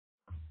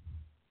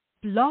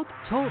Blog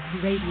Talk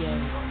Radio.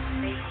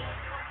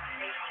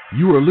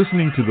 You are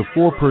listening to the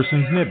Four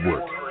Persons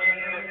Network.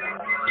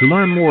 To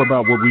learn more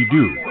about what we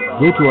do,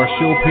 go to our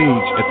show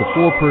page at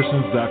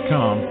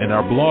thefourpersons.com and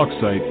our blog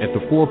site at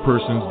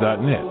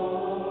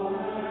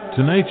thefourpersons.net.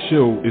 Tonight's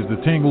show is The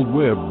Tangled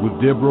Web with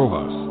Deb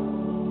Rojas.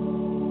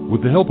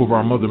 With the help of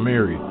our Mother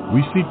Mary,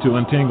 we seek to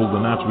untangle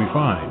the knots we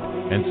find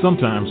and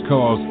sometimes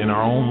cause in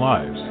our own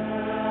lives.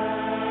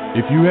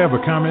 If you have a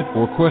comment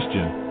or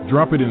question,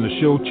 drop it in the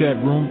show chat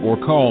room or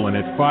call in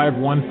at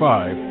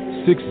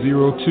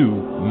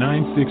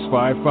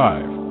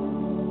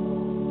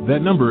 515-602-9655.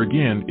 That number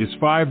again is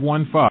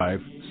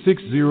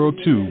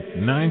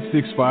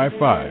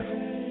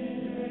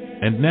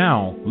 515-602-9655. And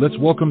now, let's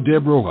welcome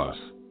Deb Rojas.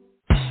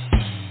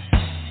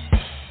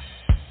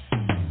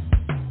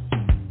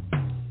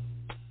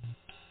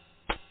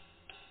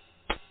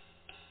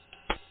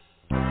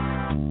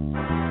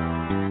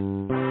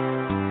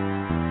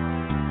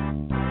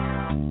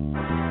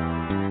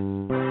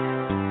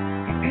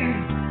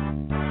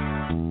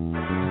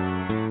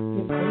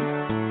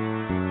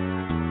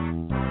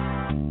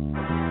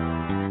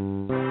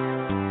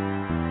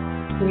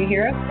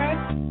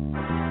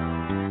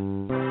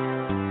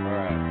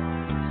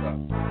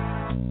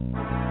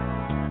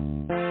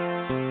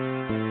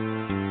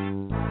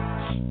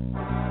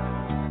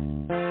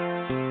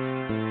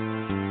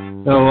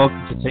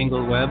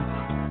 Tangled Web.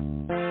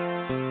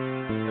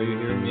 Are you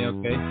hearing me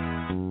okay?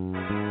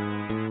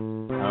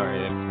 All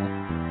right, excellent.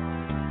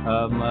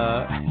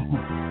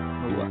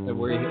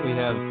 We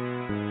have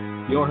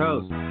your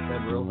host,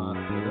 Deb Rojas,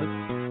 with us.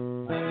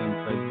 I am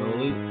Fred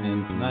Bowley,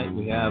 and tonight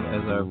we have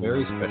as our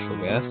very special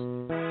guest,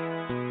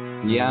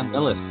 Gian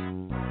Milles.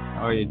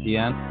 How are you,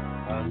 Gian?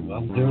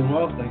 I'm doing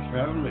well. Thanks for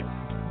having me.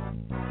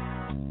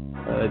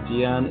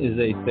 Gian is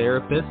a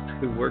therapist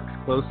who works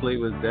closely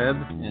with Deb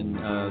in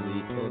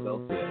the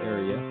Philadelphia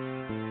area.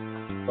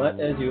 But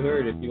as you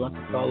heard, if you want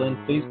to call in,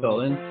 please call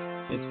in.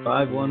 It's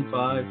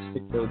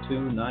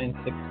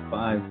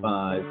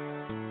 515-602-9655.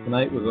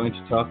 Tonight we're going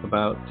to talk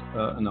about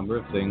a number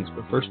of things.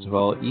 But first of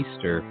all,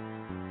 Easter.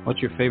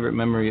 What's your favorite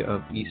memory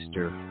of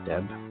Easter,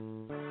 Deb?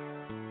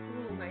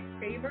 Ooh, my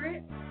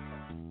favorite?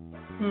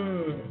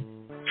 I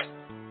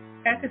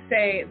have to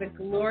say the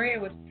Gloria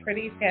was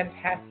pretty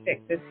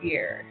fantastic this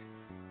year.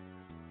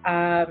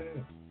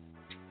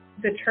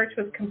 The church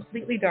was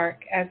completely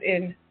dark, as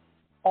in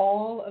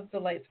all of the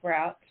lights were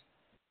out.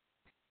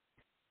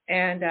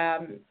 And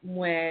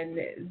when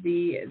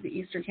the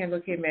Easter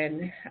candle came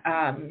in,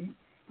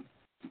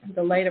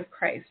 the light of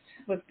Christ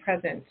was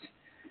present.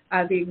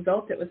 The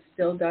Exultet was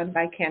still done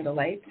by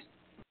candlelight.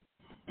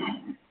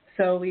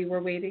 So we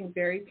were waiting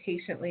very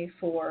patiently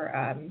for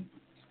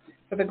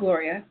the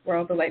Gloria, where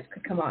all the lights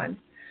could come on.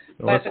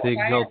 What's the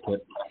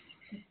Exultet?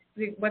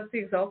 What's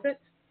the Exultet?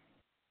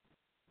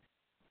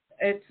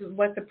 It's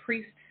what the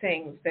priest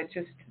sings that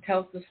just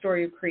tells the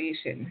story of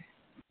creation,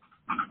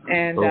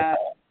 and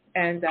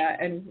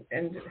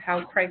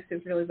how Christ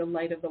is really the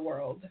light of the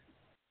world.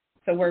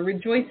 So we're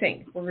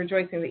rejoicing. We're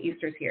rejoicing that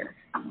Easter's here.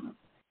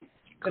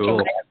 Cool. The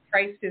light of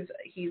Christ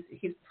he's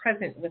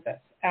present with us.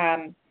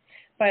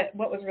 But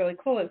what was really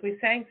cool is we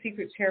sang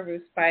Secret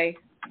Cherubs by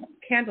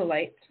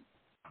candlelight,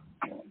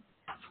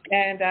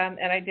 and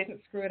I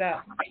didn't screw it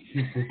up.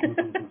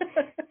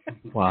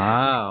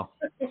 Wow.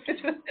 The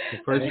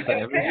first for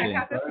everything.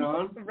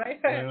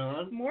 Right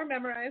on. More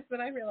memorized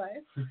than I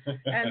realized.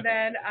 And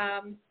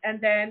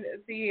then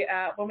the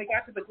when we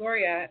got to the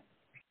Gloria,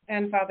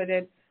 and Father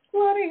did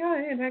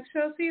Gloria in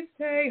excelsis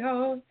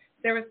Deo,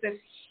 there was this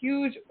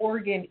huge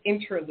organ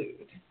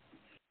interlude.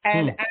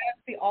 And as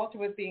the altar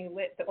was being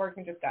lit, the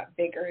organ just got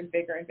bigger and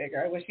bigger and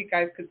bigger. I wish you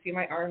guys could see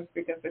my arms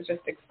because they're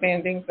just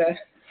expanding the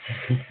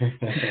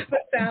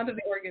sound of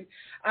the organ.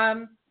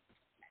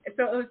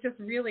 So it was just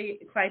really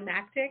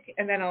climactic,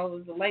 and then all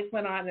of the lights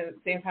went on, and at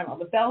the same time all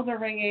the bells are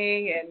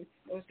ringing, and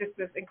it was just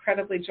this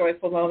incredibly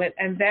joyful moment.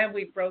 And then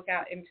we broke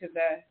out into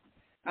the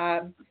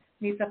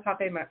Missa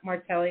Pape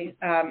Martelli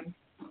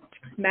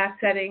mass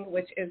setting,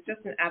 which is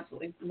just an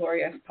absolutely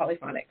glorious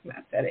polyphonic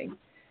mass setting.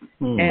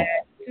 And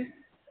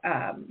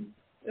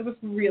it was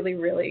really,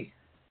 really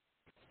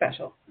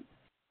special.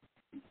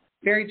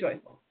 Very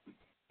joyful.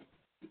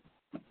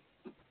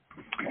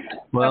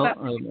 Well,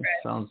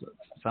 sounds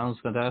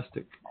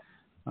fantastic.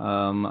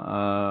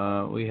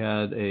 We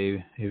had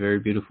a very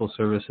beautiful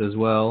service as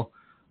well.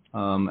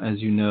 As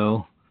you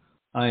know,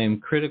 I am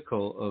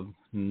critical of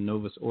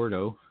Novus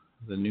Ordo,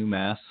 the new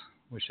Mass,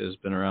 which has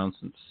been around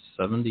since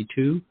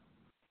 72.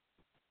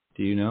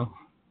 Do you know?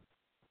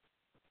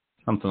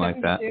 Something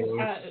like that.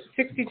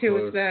 62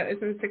 is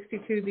isn't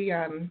 62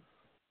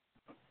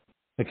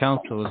 the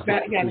council was the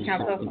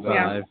council.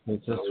 Yeah.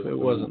 It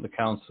wasn't the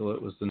council;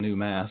 it was the new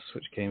Mass,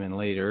 which came in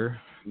later.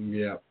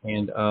 Yeah.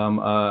 And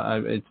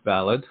it's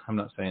valid. I'm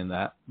not saying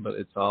that, but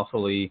it's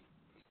awfully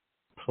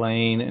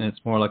plain, and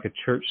it's more like a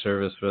church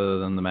service rather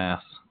than the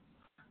Mass.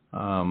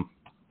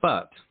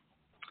 But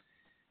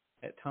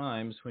at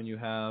times, when you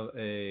have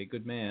a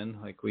good man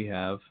like we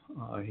have,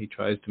 he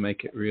tries to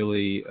make it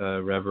really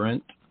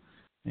reverent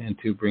and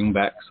to bring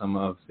back some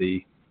of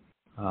the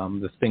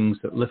the things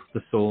that lift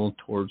the soul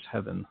towards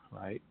heaven,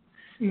 right?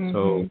 Mm-hmm.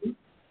 So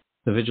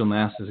the Vigil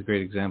Mass is a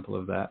great example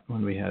of that,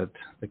 when we had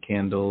the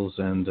candles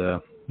and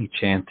he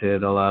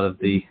chanted a lot of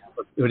the,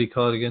 what do you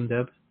call it again,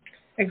 Deb?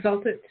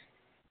 Exultet.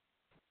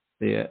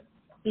 The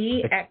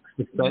Exultet.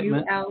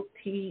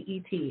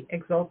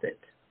 Exultet.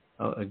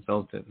 Oh,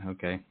 Exultet,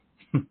 okay.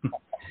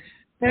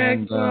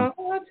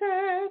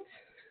 Exultet.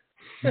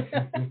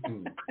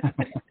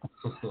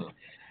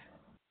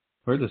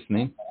 We're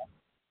listening.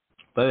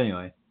 But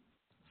anyway,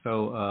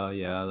 so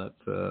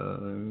that's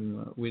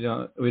we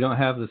don't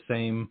have the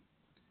same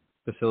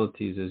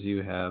facilities as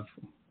you have.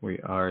 We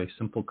are a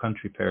simple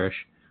country parish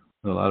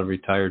with a lot of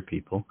retired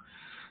people,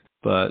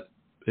 but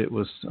it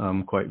was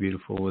quite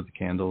beautiful with the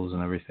candles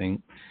and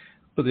everything.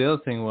 But the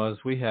other thing was,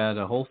 we had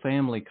a whole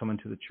family come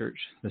into the church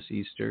this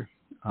Easter.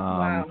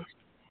 Wow.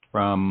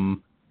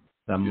 From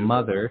the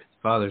mother,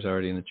 father's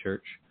already in the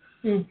church,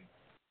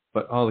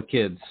 but all the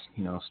kids,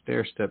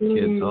 stair-step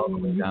kids, all the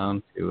way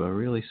down to a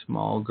really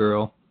small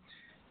girl.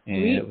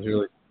 And it was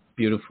really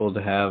beautiful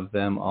to have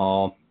them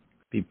all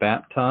be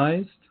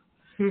baptized.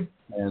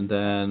 And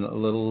then a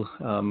little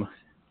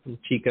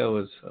Chica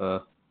was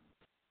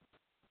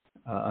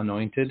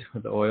anointed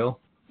with oil.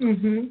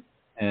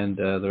 And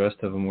the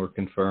rest of them were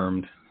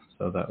confirmed.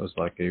 So that was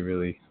like a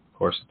really, of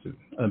course,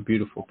 a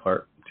beautiful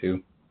part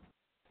too.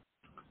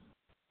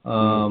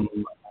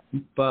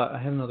 But I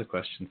have another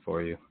question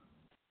for you.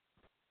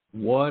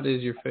 What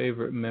is your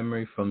favorite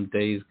memory from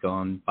days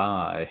gone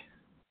by?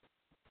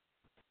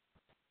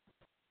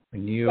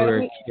 When you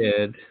were a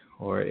kid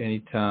or any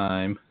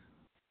time,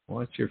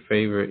 what's your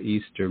favorite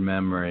Easter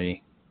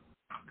memory?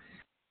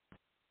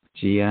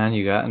 Gian,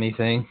 you got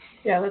anything?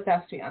 Yeah, let's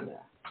ask Gian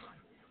that.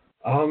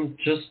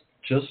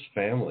 Just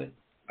family.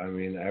 I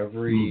mean,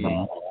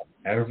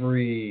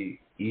 every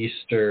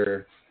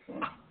Easter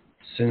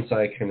since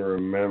I can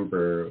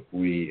remember,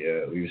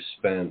 we've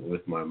spent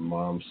with my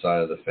mom's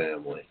side of the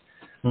family.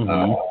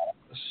 For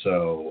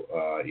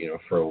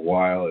a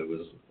while it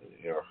was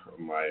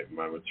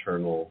my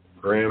maternal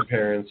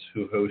grandparents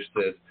who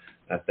hosted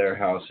at their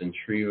house in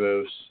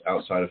Trevose,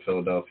 outside of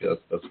Philadelphia.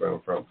 That's where I'm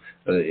from.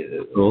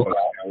 Cool.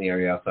 County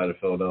area outside of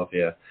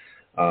Philadelphia.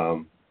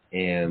 So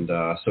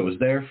it was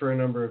there for a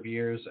number of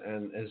years,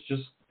 and it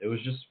was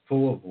just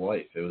full of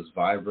life. It was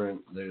vibrant.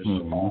 It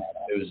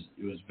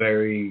was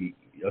very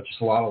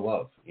just a lot of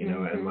love,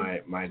 And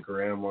my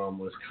grandma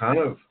was kind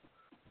of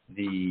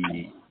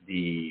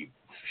the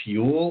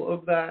fuel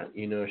of that.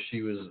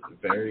 She was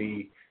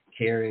very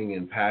caring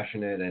and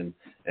passionate, and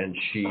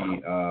she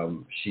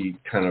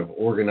kind of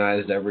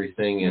organized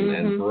everything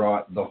and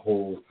brought the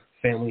whole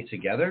family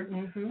together.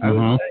 I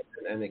would say,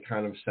 and it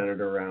kind of centered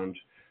around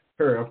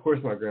her. Of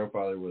course, my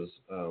grandfather was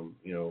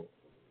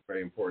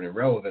very important and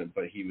relevant,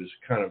 but he was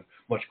kind of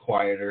much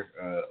quieter,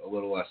 a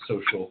little less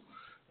social.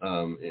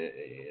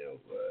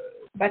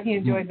 But he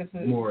enjoyed the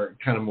food. More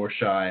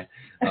shy.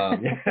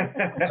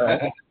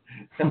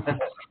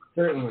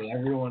 Certainly,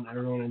 everyone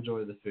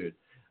enjoyed the food.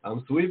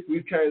 So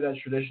we've carried that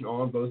tradition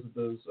on. Both of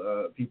those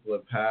people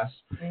have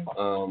passed.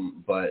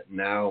 But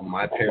now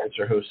my parents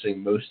are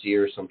hosting most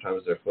years.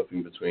 Sometimes they're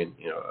flipping between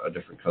a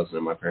different cousin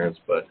and my parents,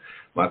 but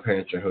my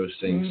parents are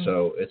hosting.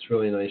 So it's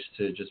really nice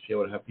to just be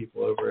able to have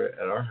people over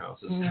at our house.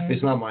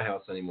 It's not my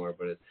house anymore,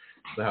 but it's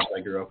the house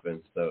I grew up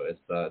in. So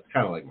it's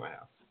kind of like my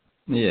house.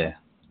 Yeah.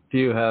 Do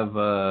you have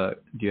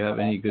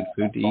any good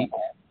food to eat?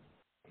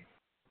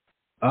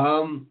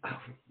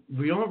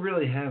 We don't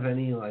really have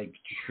any like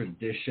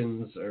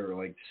traditions or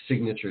like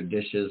signature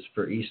dishes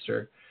for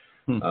Easter.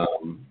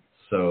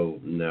 So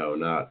no,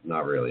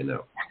 not really,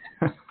 no.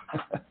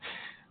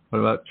 What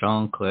about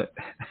chocolate?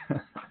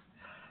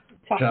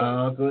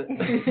 Chocolate.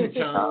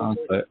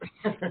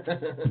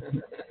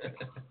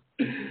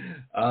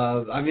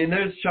 I mean,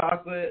 there's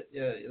chocolate.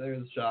 Yeah,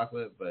 there's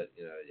chocolate, but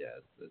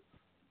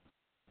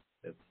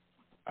it's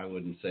I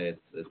wouldn't say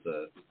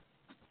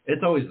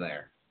it's always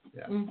there.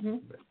 Yeah.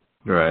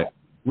 Right.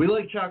 We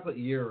like chocolate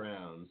year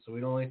round, so we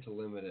don't like to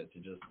limit it to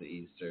just the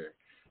Easter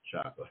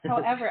chocolate.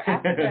 However,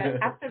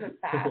 after the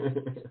fast,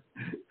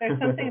 there's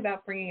something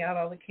about bringing out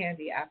all the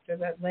candy after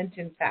the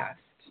Lenten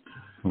fast.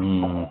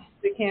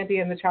 The candy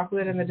and the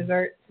chocolate and the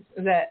desserts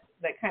that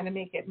kind of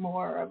make it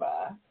more of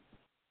a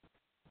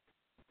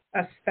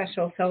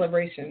special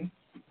celebration.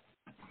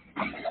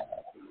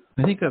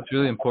 I think that's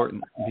really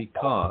important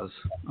because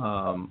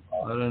I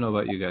don't know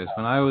about you guys.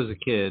 When I was a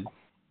kid,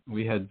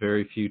 we had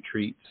very few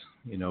treats.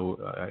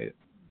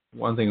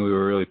 One thing, we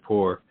were really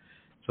poor,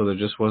 so there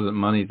just wasn't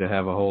money to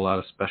have a whole lot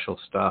of special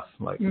stuff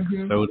like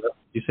soda.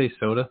 You say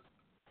soda?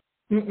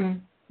 No,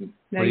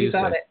 you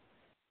got it.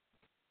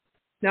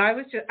 No, I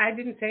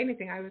didn't say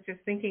anything. I was just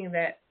thinking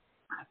that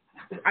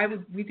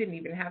we didn't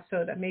even have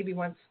soda. Maybe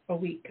once a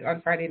week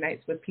on Friday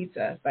nights with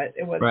pizza, but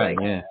it was right.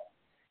 Yeah.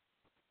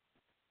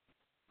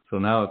 So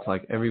now it's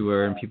like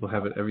everywhere, and people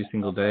have it every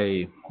single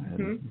day,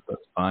 and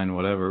that's fine,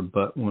 whatever.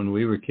 But when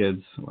we were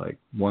kids, like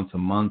once a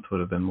month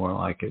would have been more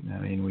like it. I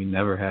mean, we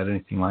never had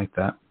anything like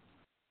that.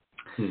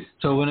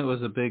 So when it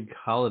was a big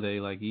holiday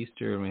like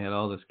Easter and we had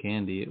all this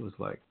candy, it was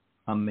like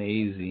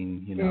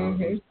amazing,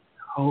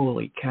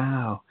 holy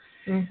cow.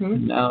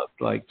 And now it's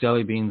like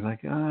jelly beans,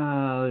 like,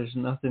 there's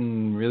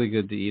nothing really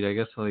good to eat. I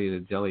guess I'll eat a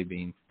jelly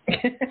bean.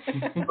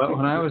 But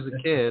when I was a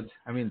kid,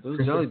 I mean,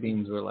 those jelly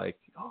beans were like,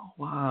 oh,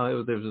 wow, it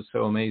was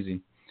so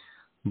amazing.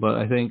 But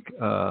I think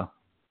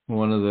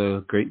one of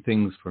the great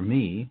things for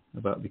me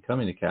about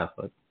becoming a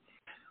Catholic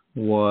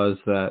was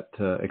that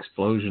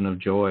explosion of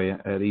joy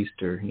at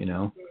Easter,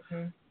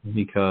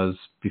 because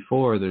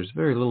before there's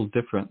very little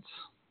difference.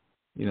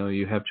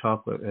 You have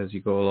chocolate as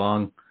you go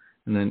along,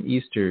 and then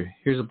Easter,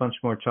 here's a bunch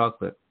more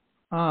chocolate.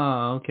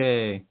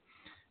 Okay. And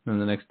then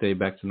the next day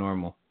back to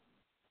normal.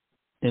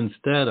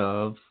 Instead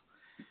of,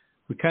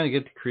 we kind of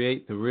get to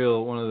create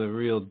one of the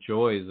real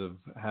joys of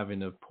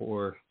having a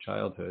poor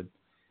childhood.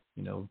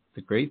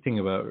 The great thing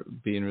about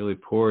being really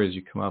poor as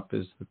you come up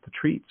is that the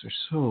treats are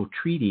so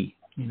treaty.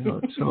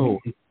 It's so,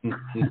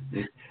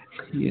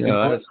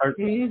 it's hard.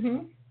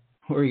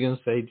 What were you going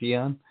to say,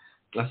 Gian?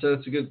 I said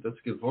that's a good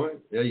point.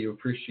 Yeah, you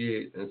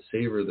appreciate and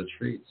savor the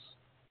treats.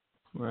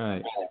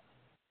 Right.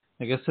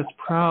 I guess that's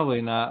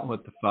probably not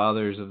what the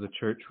fathers of the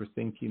church were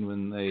thinking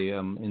when they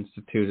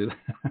instituted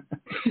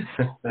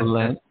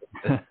Lent.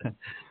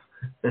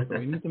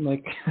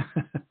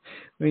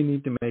 We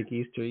need to make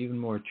Easter even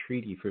more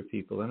treaty for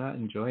people. They're not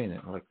enjoying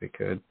it like they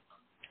could.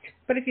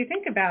 But if you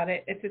think about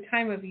it, it's a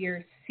time of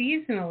year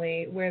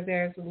seasonally where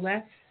there's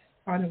less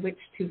on which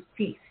to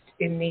feast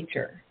in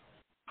nature.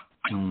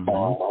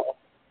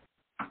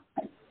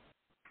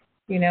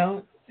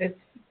 It's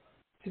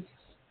just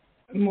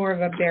more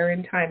of a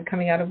barren time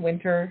coming out of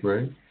winter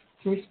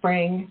through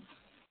spring.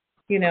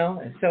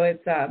 So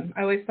it's I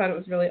always thought it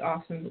was really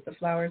awesome that the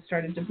flowers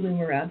started to bloom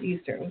around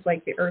Easter. It was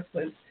like the earth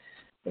was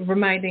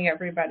reminding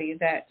everybody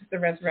that the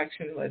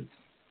resurrection was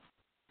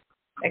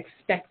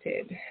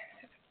expected.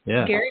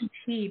 Yeah.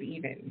 Guaranteed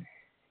even.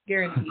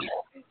 Guaranteed.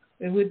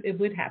 It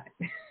would happen.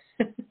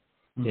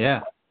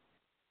 Yeah.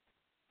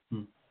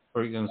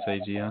 What are you going to say,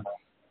 Gian?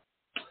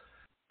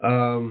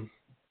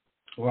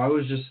 Well, I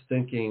was just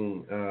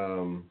thinking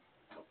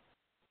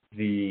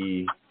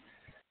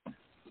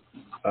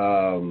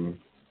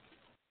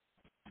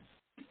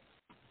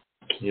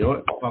you know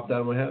what? Popped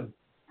out of my head.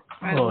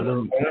 I don't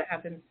know what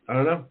happened. I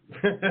don't know.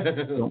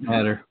 Don't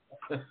matter.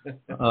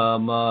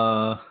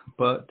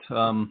 But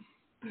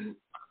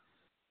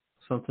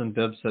something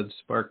Deb said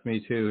sparked me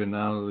too, and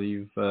now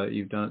you've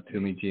done it to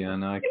me,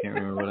 Gian. I can't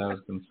remember what I was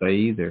going to say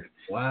either.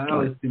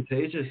 Wow, it's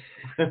contagious.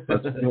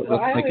 Let's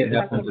make it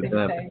happen to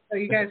Deb. So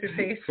you guys are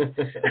safe.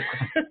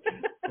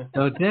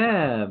 So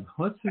Deb,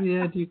 what's the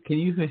idea? Can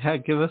you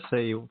give us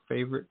a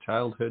favorite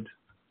childhood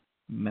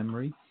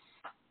memory?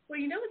 Well,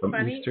 what's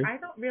funny? Easter? I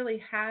don't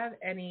really have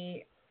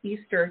any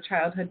Easter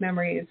childhood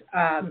memories,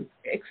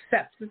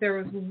 except that there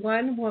was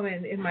one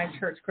woman in my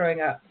church growing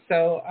up.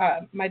 So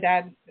my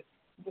dad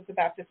was a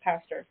Baptist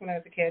pastor when I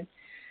was a kid,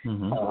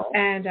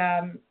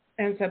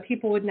 and so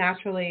people would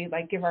naturally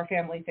give our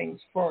family things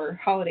for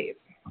holidays,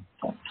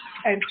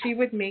 and she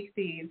would make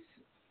these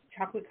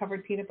chocolate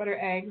covered peanut butter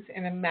eggs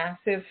in a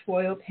massive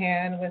foil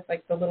pan with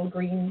the little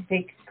green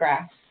fake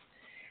grass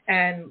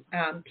and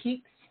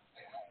peeps.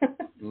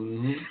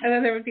 And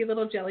then there would be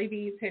little jelly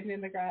beans hidden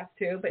in the grass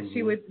too. But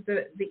she would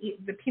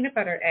the peanut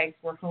butter eggs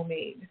were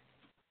homemade,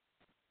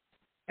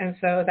 and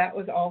so that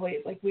was always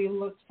we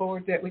looked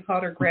forward to it. We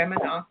called her Grandma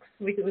Knox.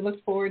 We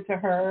looked forward to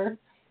her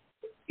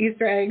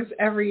Easter eggs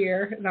every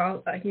year, and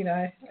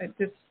I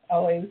just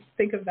always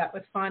think of that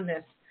with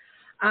fondness.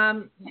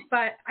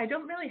 But I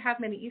don't really have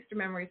many Easter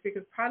memories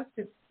because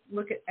Protestants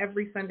look at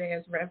every Sunday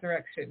as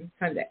Resurrection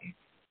Sunday,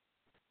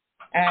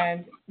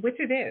 and which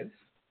it is.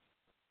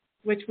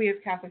 Which we as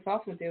Catholics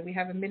also do. We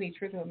have a mini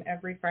Triduum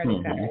every Friday,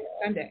 Saturday,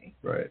 Sunday.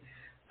 Right.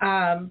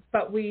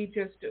 But we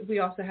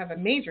also have a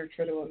major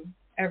Triduum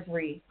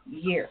every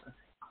year.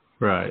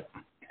 Right.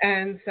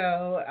 And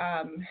so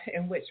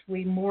in which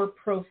we more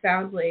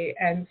profoundly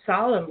and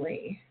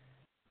solemnly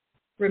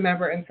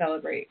remember and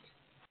celebrate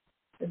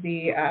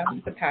the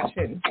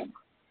passion,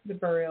 the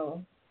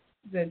burial,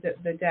 the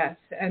death,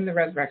 and the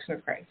resurrection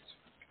of Christ.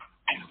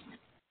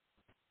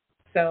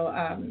 So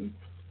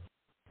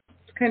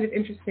kind of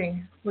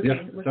interesting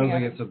looking sounds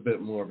like it's a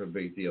bit more of a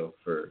big deal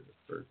for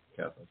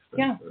Catholics.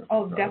 Yeah.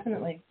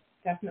 Definitely.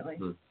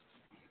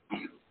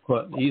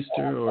 What,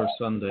 Easter or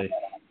Sunday,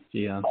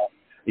 Gian?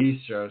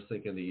 Easter. I was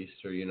thinking the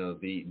Easter.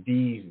 The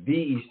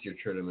Easter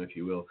Triduum, if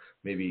you will,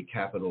 maybe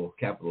capital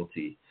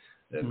T,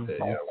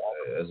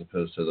 as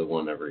opposed to the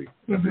one every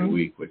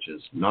week, which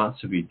is not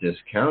to be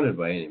discounted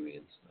by any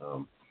means.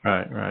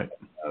 Right.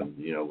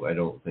 I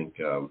don't think.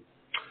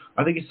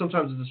 I think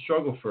sometimes it's a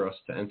struggle for us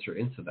to enter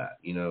into that.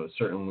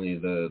 Certainly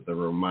the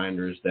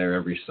reminders there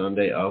every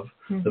Sunday of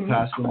the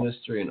Paschal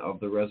mystery and of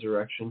the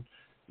resurrection,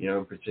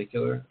 in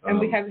particular. And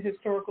we have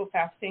historical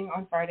fasting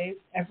on Fridays,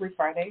 every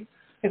Friday,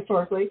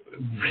 historically.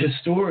 Right.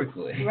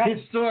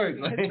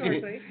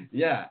 Historically.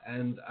 Yeah,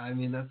 and I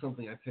mean, that's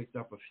something I picked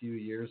up a few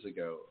years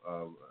ago,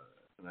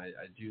 and I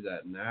do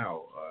that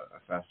now. I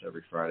fast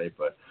every Friday,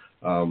 but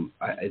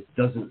it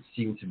doesn't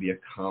seem to be a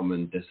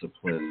common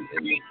discipline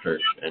in the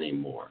church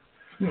anymore.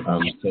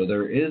 So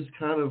there is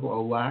kind of a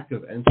lack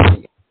of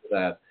entering into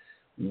that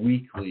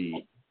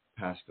weekly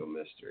Paschal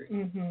mystery.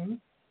 Mm-hmm.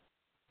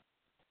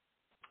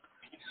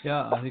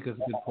 Yeah, I think that's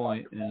a good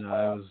point. And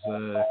I was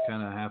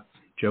kind of half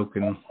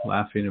joking,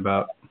 laughing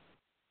about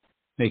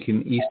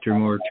making Easter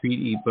more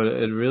treaty, but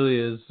it really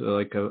is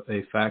like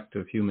a fact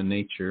of human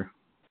nature,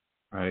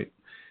 right?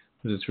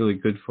 Because it's really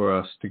good for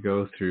us to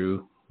go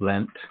through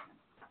Lent.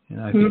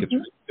 And I think it's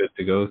really good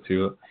to go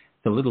through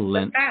a little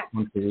Lent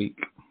once a week,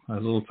 a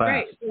little fast.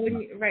 Right. So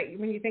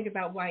when you think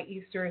about why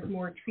Easter is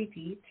more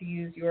treaty, to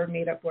use your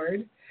made-up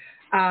word,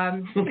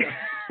 more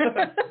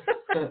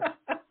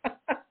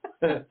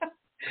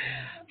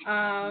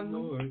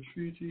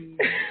treaty.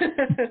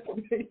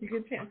 You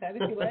can chant that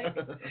if you like.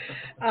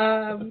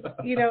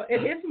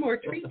 It is more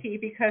treaty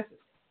because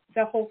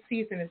the whole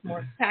season is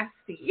more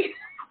fasty.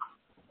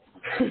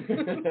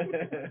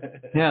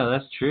 Yeah,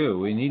 that's true.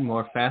 We need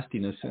more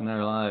fastiness in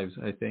our lives,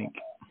 I think.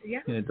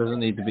 Yeah. And it doesn't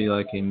need to be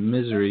like a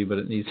misery, but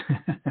it needs.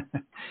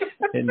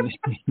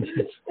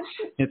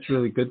 It's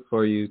really good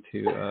for you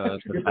to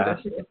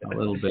fast a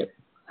little bit.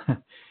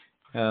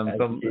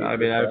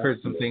 I've heard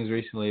some things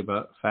recently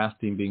about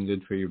fasting being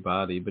good for your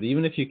body, but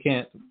even if you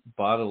can't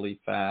bodily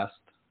fast,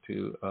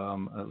 to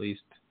at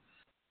least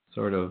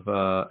sort of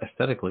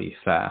aesthetically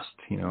fast,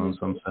 in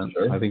some sense,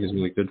 I think is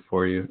really good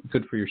for you,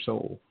 good for your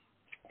soul.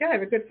 Yeah, I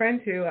have a good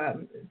friend who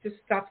just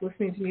stopped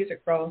listening to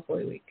music for all of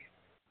Holy Week.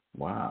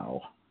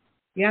 Wow.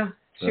 Yeah,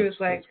 she was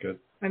like, good.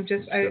 I'm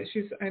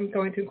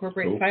going to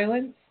incorporate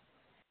silence,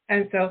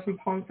 and so from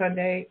Palm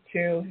Sunday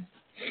to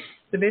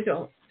the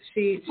Vigil,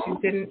 she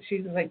didn't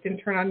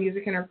turn on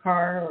music in her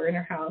car or in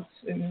her house,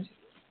 and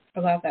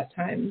allowed that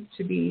time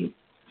to be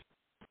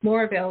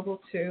more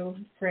available to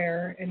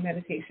prayer and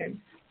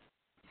meditation.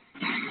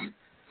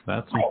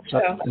 That's cool.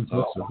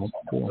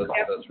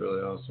 That's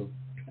really awesome.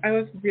 I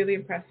was really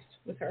impressed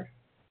with her.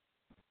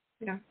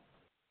 Yeah.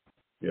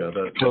 Yeah,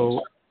 that's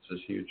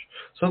just huge.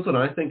 Something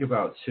I think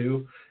about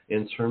too,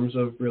 in terms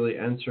of really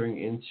entering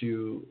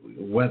into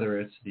whether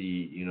it's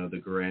the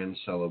grand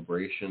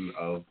celebration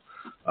of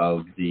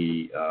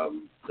the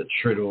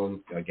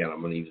Triduum. Again,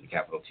 I'm going to use the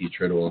capital T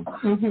Triduum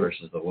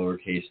versus the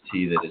lowercase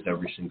t that is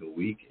every single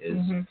week.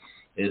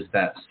 Is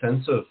that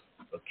sense of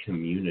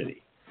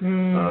community.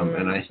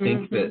 And I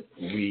think that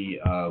we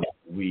are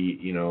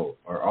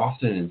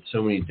often in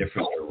so many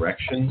different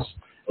directions.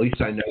 At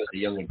least I know as a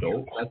young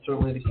adult, that's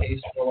certainly the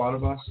case for a lot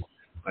of us.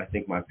 I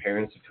think my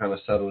parents have kind of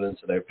settled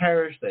into their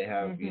parish. They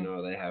have,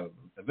 they have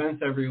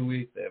events every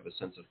week. They have a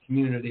sense of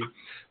community.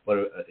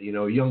 But,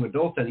 young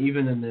adult, and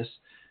even in this,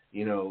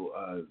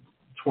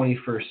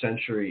 21st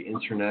century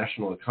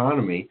international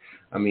economy,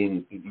 I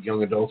mean,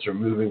 young adults are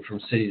moving from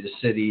city to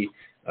city,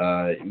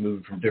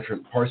 moving from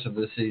different parts of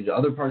the city to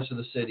other parts of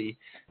the city.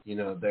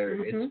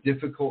 It's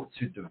difficult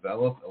to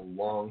develop a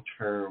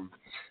long-term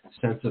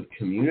sense of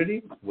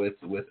community with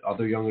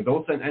other young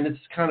adults, and it's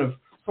kind of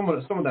some of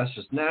that's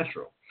just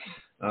natural.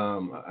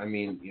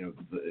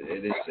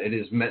 It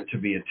is meant to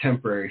be a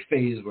temporary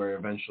phase where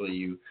eventually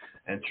you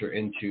enter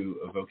into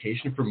a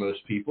vocation for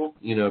most people,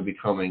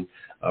 becoming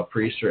a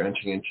priest or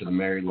entering into the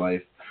married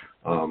life.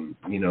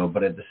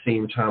 But at the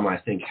same time, I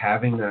think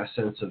having that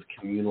sense of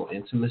communal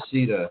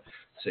intimacy to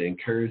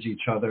encourage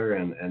each other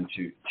and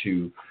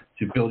to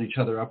build each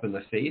other up in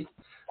the faith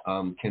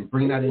can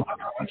bring that into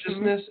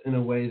consciousness in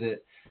a way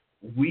that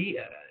we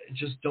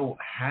just don't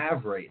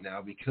have right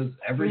now because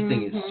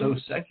everything is so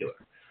secular.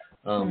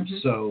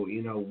 So,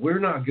 we're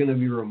not going to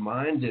be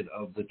reminded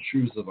of the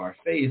truths of our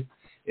faith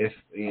if,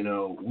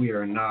 we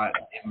are not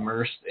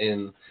immersed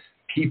in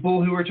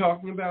people who are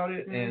talking about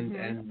it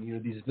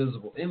and these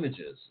visible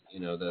images,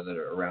 that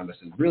are around us.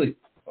 And really,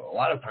 a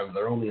lot of times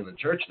they're only in the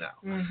church now.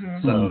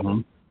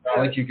 So,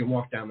 like you can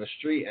walk down the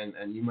street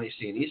and you might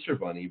see an Easter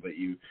bunny, but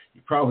you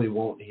probably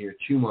won't hear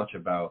too much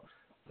about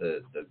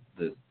the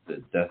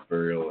death,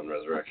 burial, and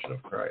resurrection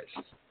of Christ.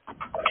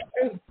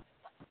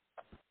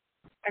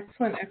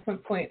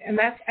 Excellent point. And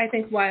that's, I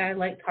think, why I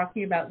like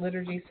talking about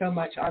liturgy so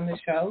much on the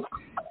show.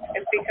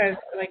 It's because,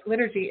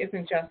 liturgy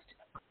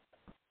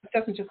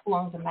doesn't just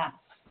belong to Mass.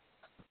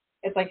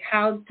 It's like,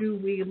 how do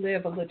we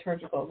live a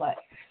liturgical life?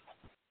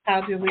 How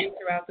do we,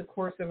 throughout the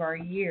course of our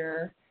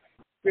year,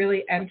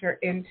 really enter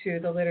into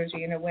the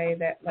liturgy in a way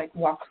that,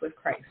 walks with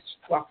Christ,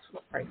 through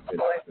the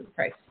life of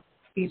Christ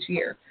each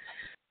year?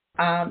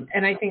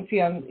 And I think,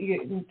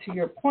 to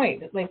your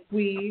point,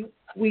 we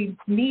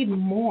need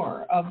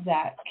more of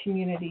that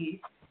community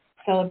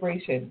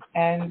celebration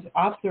and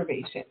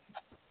observation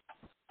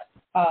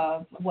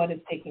of what is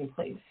taking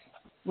place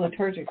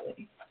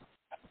liturgically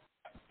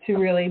to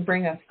really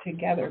bring us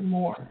together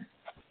more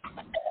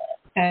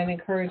and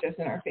encourage us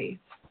in our faith.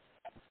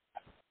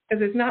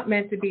 Because it's not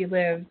meant to be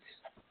lived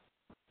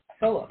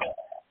solo.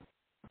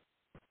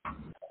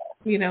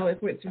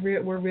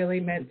 We're really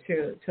meant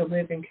to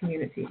live in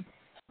community.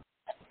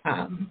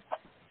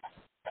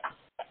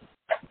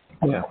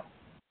 Yeah,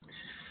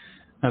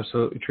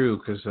 absolutely true,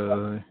 because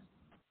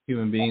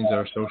human beings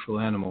are social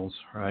animals,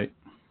 right?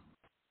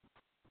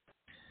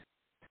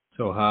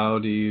 So how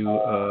do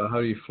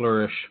you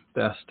flourish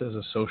best as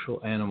a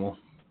social animal?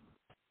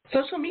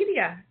 Social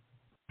media.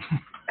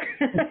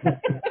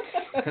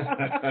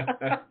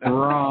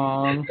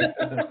 Wrong.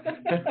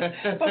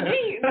 But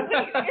wait,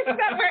 isn't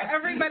that where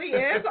everybody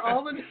is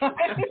all the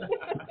time?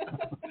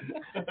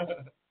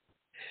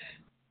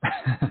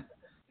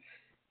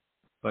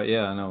 But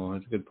yeah, no,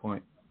 it's a good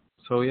point.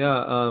 So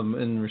yeah,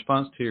 in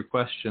response to your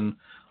question,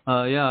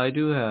 yeah, I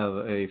do have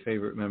a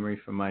favorite memory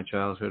from my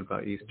childhood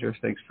about Easter.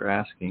 Thanks for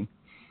asking.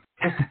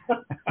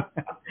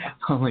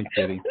 Only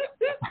kidding.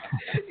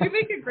 You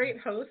make a great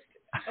host.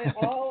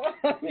 All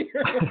on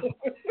your own.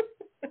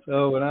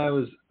 So when I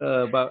was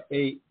about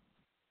 8,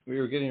 we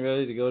were getting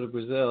ready to go to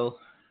Brazil,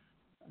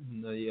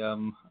 in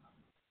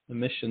the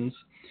missions,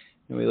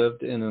 and we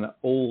lived in an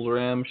old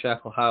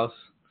ramshackle house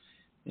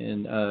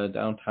in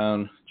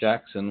downtown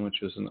Jackson, which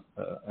was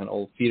an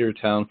old feeder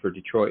town for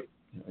Detroit.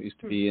 It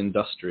used to be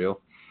industrial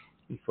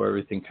before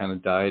everything kind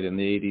of died in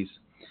the 80s.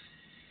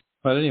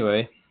 But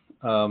anyway,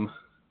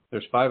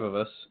 there's 5 of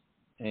us,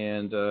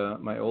 and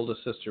my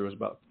oldest sister was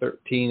about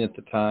 13 at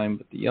the time,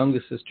 but the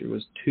youngest sister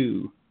was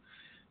 2,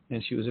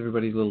 and she was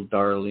everybody's little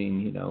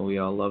darling. We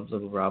all loved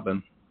little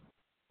Robin.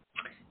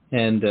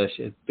 And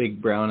she had big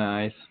brown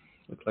eyes,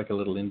 looked like a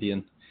little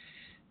Indian.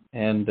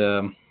 And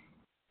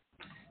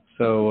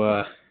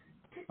so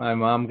my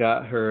mom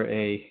got her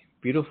a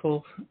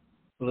beautiful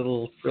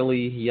little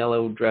frilly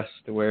yellow dress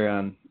to wear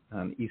on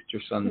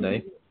Easter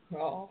Sunday.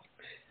 Oh.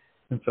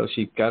 And so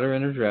she got her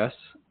in her dress,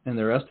 and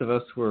the rest of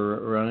us were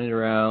running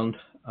around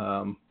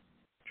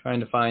trying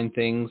to find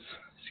things,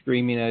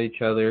 screaming at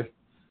each other,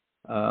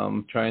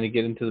 trying to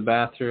get into the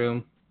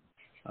bathroom.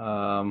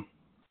 I'm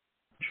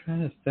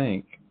trying to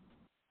think.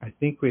 I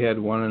think we had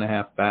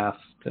 1.5 baths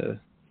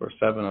for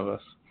 7 of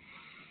us.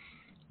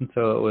 And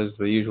so it was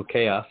the usual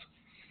chaos.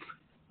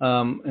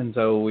 And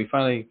so we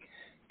finally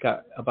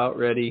got about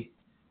ready,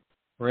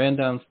 ran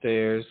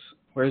downstairs.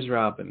 Where's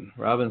Robin?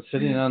 Robin's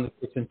sitting on the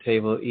kitchen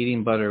table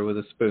eating butter with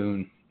a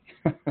spoon.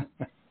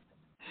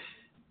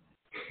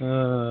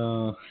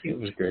 Oh, it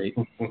was great.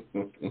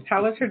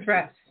 How was her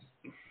dress?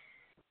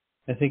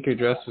 I think her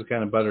dress was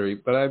kind of buttery,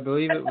 but I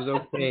believe it was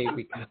okay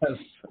because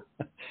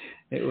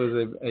it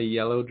was a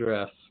yellow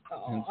dress.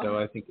 Aww. And so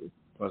I think it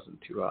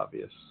wasn't too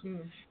obvious.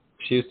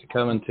 She used to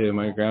come into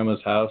my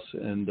grandma's house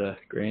and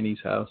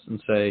Granny's house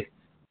and say,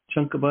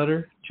 chunk of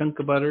butter, chunk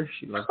of butter.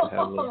 She loved to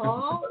have a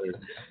little butter.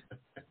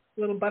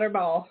 Little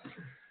butterball.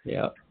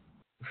 Yeah.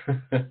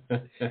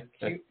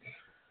 Cute.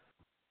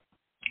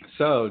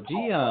 So,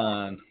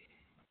 Gian,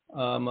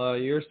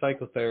 you're a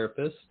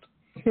psychotherapist.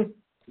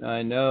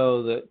 I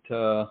know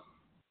that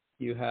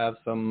you have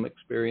some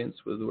experience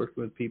with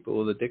working with people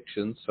with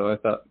addiction, so I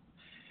thought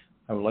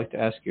I would like to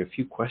ask you a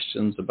few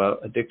questions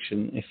about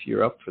addiction if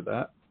you're up for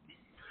that.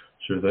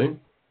 Sure thing.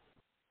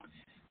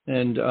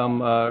 And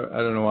I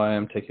don't know why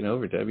I'm taking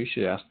over, Deb. You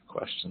should ask the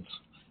questions.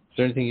 Is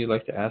there anything you'd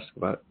like to ask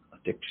about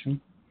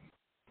addiction?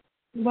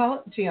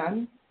 Well,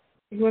 Gian,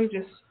 you want to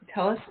just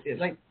tell us,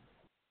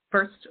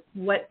 first,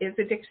 what is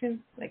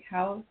addiction?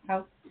 How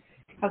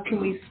can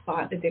we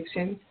spot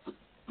addiction?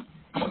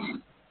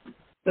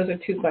 Those are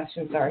 2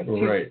 questions, sorry.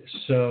 Right.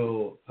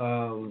 So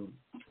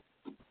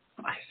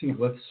I think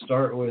let's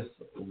start with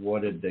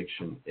what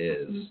addiction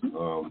is.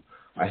 Mm-hmm.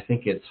 I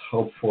think it's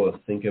helpful to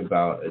think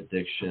about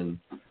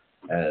addiction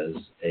as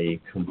a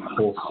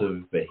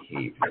compulsive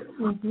behavior.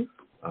 Mm-hmm.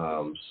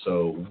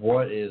 So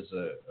what is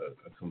a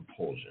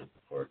compulsion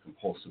or a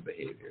compulsive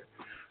behavior?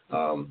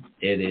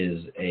 It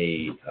is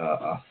a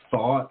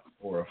thought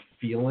or a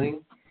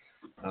feeling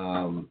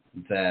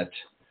that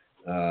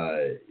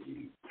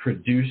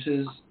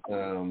produces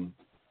an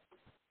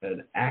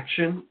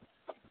action,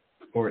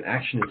 or an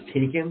action is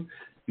taken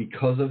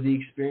because of the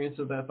experience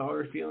of that thought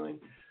or feeling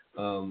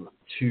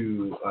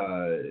to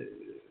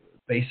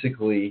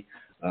basically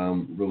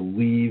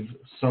relieve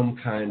some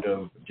kind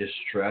of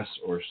distress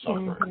or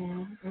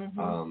suffering. Mm-hmm.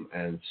 Mm-hmm.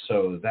 And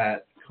so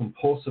that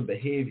compulsive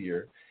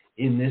behavior,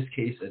 in this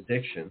case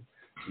addiction,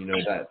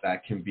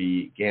 that can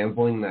be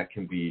gambling, that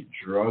can be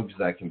drugs,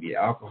 that can be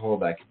alcohol,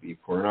 that can be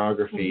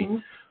pornography.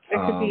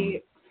 Mm-hmm.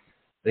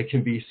 It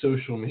can be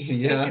social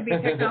media. It could be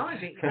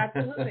technology,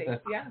 absolutely,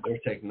 yeah. Or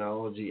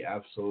technology,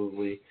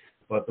 absolutely.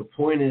 But the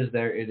point is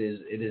it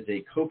is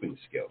a coping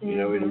skill.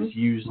 Mm-hmm. It is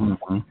used to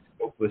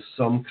cope with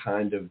some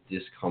kind of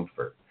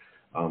discomfort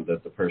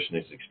that the person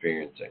is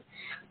experiencing.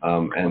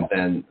 And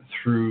then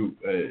through,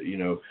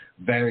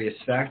 various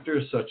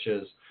factors such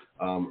as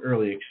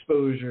early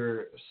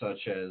exposure,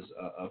 such as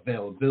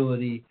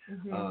availability,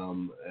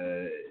 mm-hmm.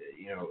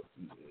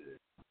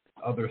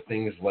 Other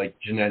things like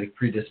genetic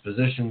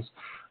predispositions.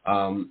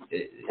 And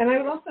I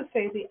would also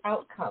say the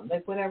outcome,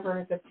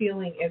 whatever the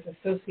feeling is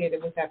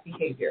associated with that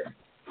behavior,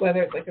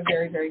 whether it's a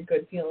very, very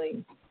good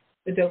feeling,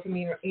 the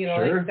dopamine,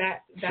 sure.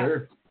 that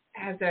sure.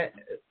 has a,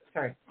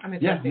 sorry, I'm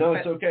interrupting. Yeah, no,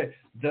 it's okay.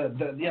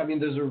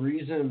 There's a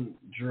reason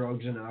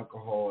drugs and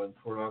alcohol and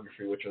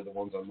pornography, which are the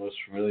ones I'm most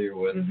familiar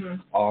with,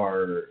 mm-hmm.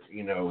 are,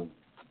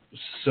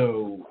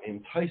 so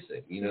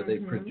enticing. They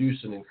mm-hmm.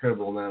 produce an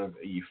incredible amount of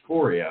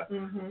euphoria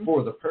mm-hmm.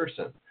 for the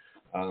person.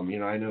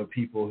 I know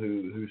people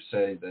who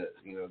say that,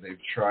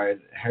 they've tried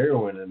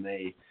heroin and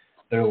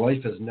their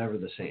life is never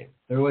the same.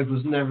 Their life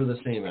was never the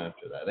same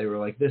after that. They were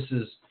like, this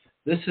is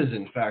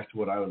in fact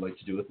what I would like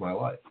to do with my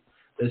life.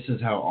 This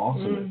is how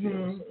awesome it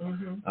feels.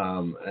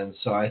 And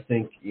so I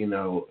think,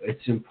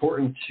 it's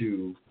important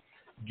to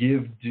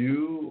give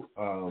due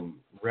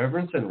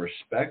reverence and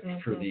respect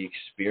for the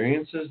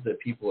experiences that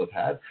people have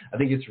had. I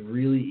think it's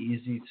really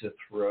easy to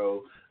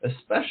throw,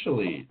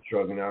 especially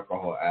drug and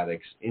alcohol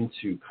addicts,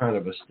 into kind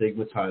of a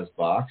stigmatized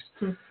box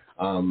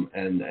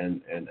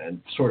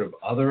and sort of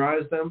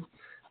otherize them.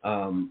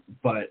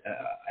 But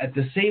at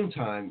the same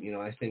time,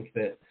 I think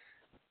that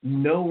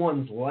no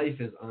one's life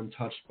is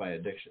untouched by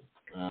addiction.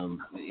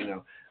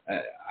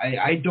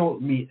 I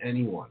don't meet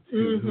anyone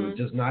who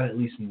does not at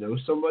least know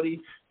somebody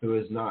who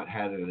has not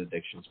had an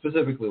addiction.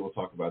 Specifically, we'll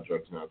talk about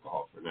drugs and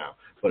alcohol for now,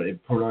 but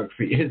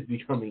pornography is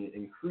becoming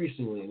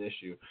increasingly an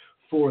issue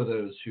for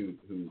those who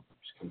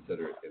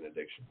consider it an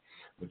addiction,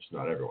 which is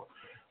not everyone.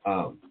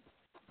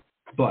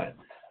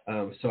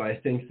 So I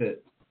think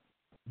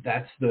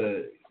that's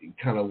the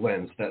kind of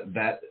lens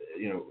that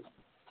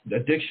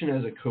addiction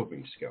as a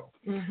coping skill.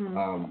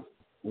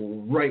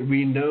 Right,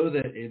 we know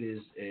that it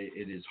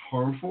is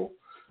harmful.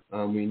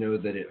 We know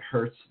that it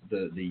hurts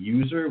the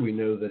user. We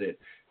know that it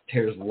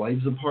tears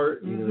lives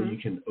apart. You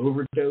can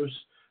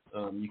overdose.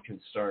 You can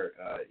start,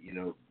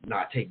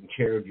 not taking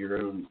care of your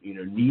own,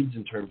 needs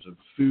in terms of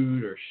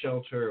food or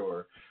shelter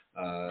or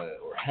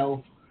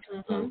health,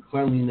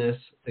 cleanliness,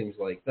 things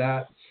like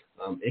that.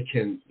 It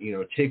can,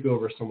 take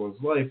over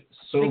someone's life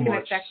so much so. It can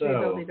affect the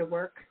ability to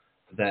work.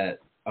 That.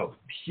 Oh,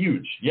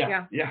 huge.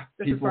 Yeah.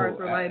 Just as far as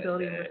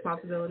reliability and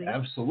responsibility.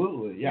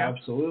 Absolutely.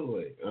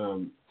 Absolutely.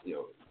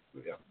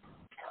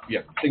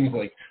 Things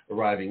like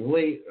arriving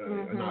late,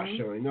 not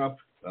showing up,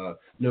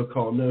 no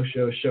call, no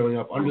show, showing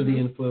up under the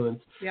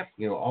influence.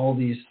 All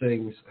these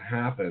things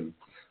happen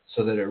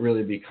so that it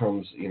really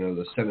becomes,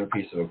 the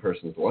centerpiece of a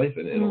person's life,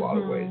 and in a lot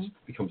of ways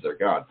becomes their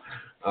God.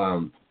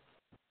 And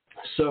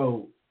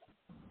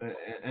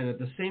at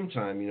the same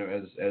time,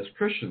 as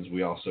Christians,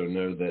 we also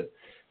know that,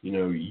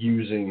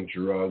 using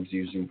drugs,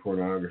 using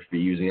pornography,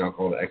 using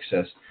alcohol to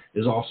excess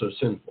is also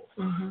sinful.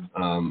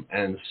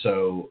 And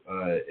so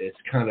it's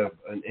kind of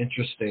an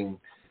interesting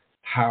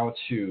how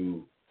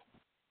to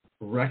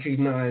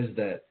recognize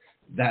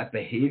that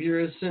behavior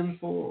is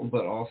sinful,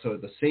 but also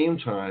at the same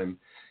time,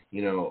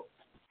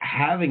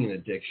 having an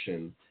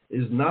addiction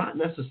is not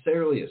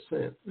necessarily a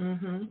sin.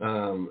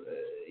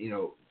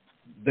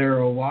 There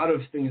are a lot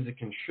of things that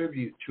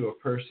contribute to a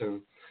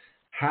person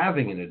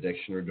having an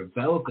addiction or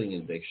developing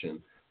an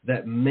addiction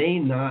that may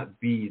not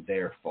be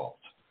their fault.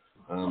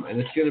 And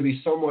it's going to be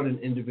somewhat an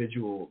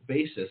individual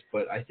basis,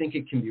 but I think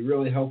it can be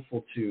really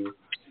helpful to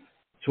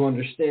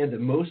understand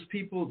that most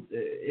people,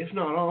 if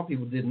not all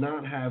people, did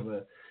not have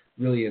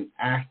they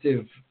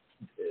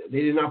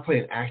did not play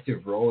an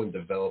active role in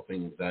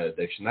developing that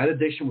addiction. That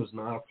addiction was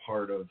not a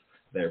part of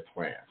their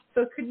plan.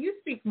 So could you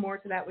speak more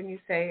to that when you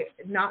say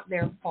not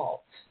their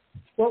fault?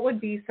 What would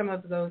be some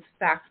of those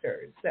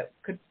factors that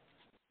could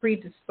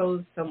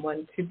predispose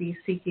someone to be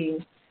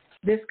seeking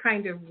this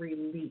kind of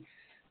relief?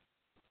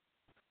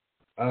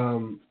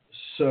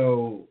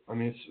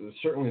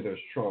 Certainly there's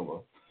trauma.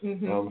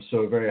 So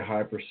a very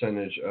high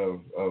percentage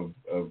of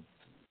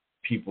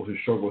people who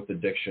struggle with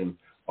addiction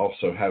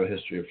also have a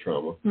history of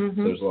trauma.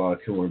 There's a lot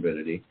of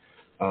comorbidity.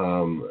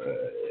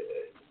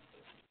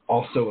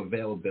 Also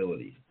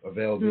availability.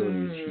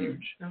 Availability is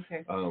huge.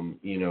 Okay.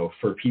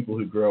 For people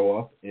who grow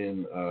up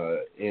in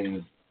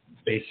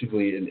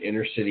basically an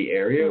inner city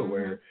area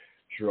where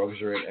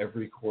drugs are at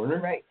every corner.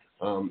 Right.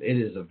 It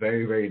is a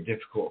very, very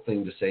difficult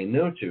thing to say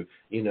no to.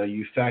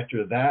 You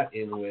factor that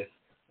in with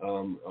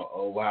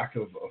a lack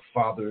of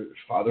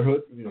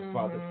fatherhood,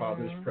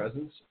 father's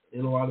presence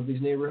in a lot of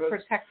these neighborhoods.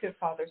 Protective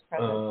father's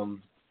presence.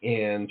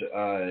 And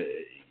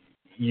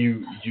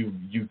you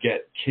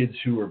get kids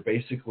who are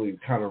basically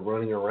kind of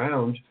running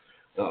around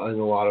in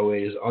a lot of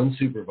ways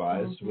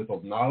unsupervised with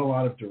not a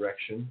lot of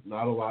direction,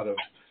 not a lot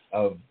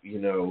of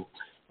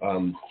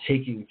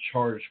taking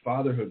charge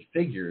fatherhood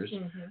figures,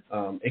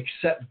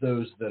 except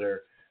those that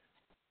are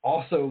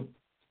also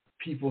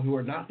people who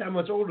are not that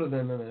much older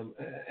than them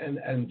and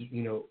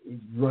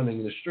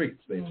running the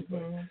streets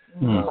basically.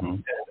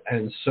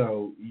 And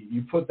so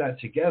you put that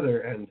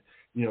together and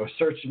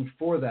searching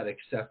for that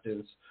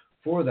acceptance,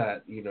 for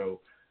that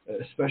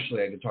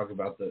especially I could talk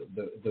about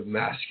the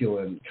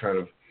masculine kind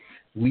of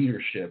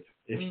leadership,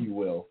 if you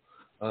will,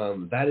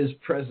 that is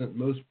present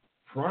most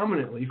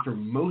prominently for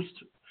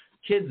most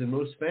kids and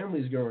most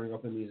families growing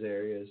up in these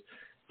areas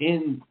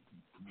in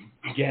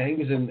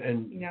gangs and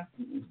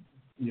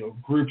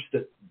groups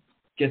that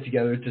get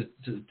together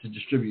to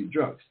distribute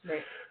drugs.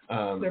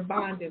 Right. Their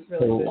bond is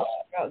really with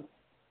drugs.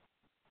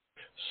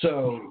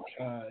 So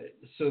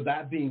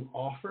that being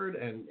offered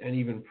and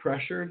even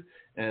pressured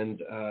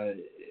and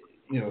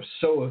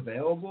so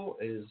available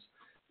is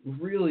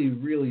really,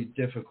 really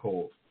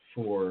difficult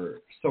for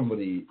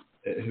somebody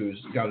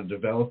who's got a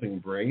developing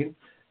brain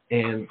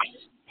and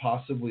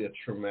possibly a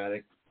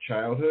traumatic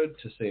childhood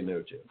to say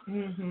no to.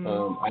 Mm-hmm.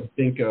 I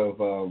think of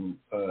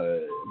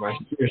my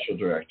spiritual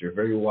director,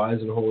 very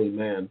wise and holy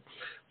man,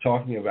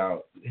 talking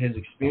about his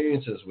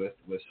experiences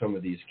with some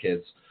of these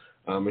kids.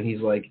 And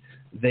he's like,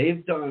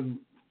 they've done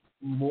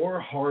more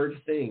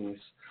hard things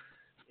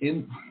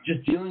in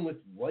just dealing with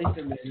life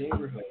in their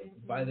neighborhood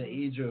by the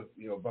age of,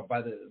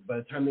 by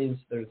the time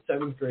they're in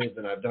 7th grade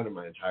than I've done in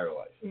my entire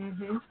life.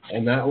 Mm-hmm.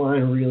 And that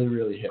line really,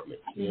 really hit me.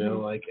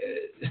 Mm-hmm. Like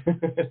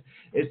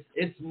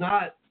it's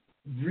not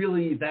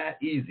really that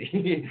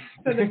easy.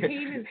 So the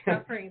pain and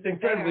suffering it's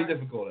incredibly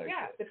difficult, actually.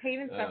 Yeah, the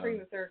pain and suffering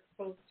that they're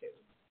exposed to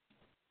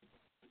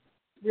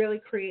really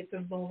creates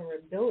a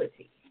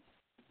vulnerability.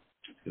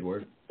 Good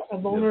word. A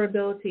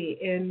vulnerability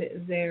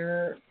in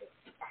their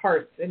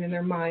hearts and in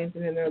their minds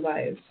and in their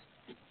lives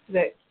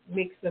that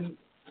makes them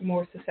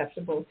more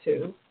susceptible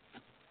to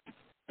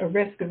a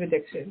risk of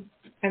addiction.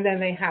 And then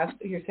they have,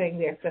 you're saying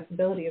the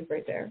accessibility is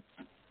right there.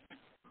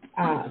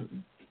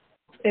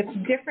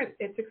 It's different.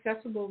 It's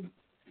accessible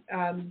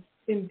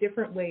in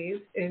different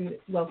ways in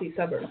wealthy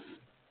suburbs.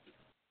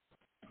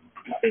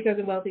 Because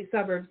in wealthy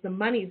suburbs, the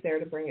money's there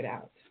to bring it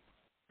out.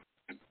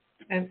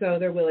 And so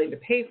they're willing to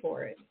pay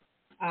for it.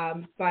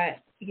 But,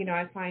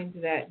 I find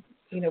that,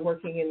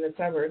 working in the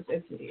suburbs,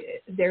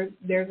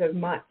 there's as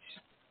much.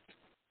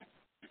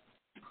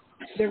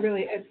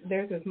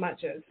 There's as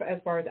much as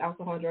far as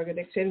alcohol and drug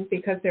addiction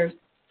because there's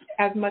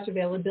as much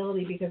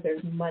availability because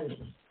there's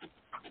money.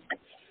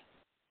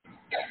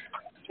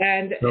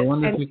 And so I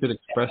wonder if you could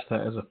express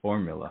that as a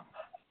formula.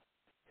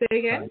 Say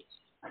again?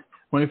 I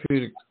wonder if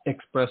you could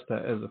express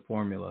that as a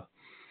formula.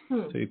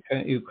 So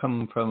you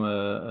come from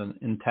an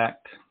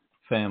intact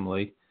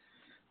family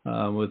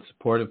with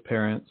supportive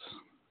parents,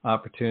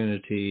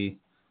 opportunity.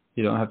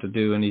 You don't have to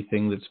do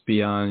anything that's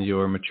beyond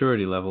your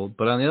maturity level.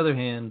 But on the other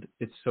hand,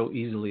 it's so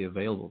easily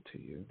available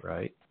to you,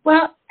 right?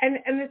 Well, and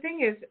the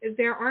thing is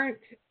there aren't,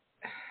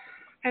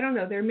 I don't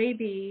know, there may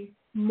be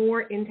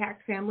more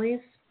intact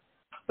families,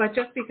 but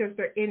just because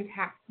they're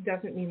intact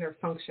doesn't mean they're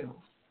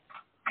functional.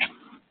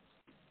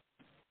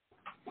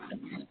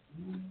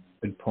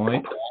 Good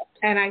point.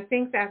 And I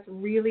think that's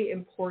really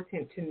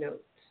important to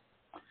note.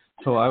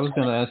 So I was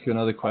going to ask you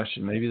another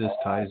question. Maybe this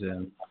ties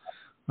in.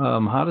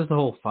 How does the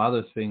whole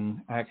father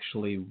thing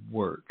actually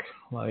work?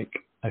 Like,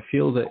 I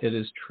feel that it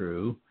is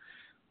true,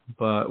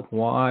 but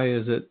why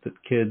is it that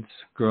kids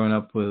growing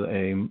up with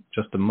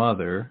just a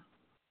mother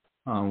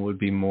would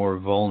be more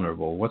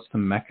vulnerable? What's the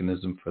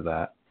mechanism for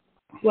that?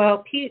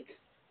 Well,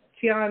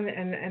 Gian,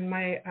 and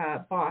my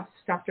boss,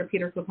 Dr.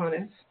 Peter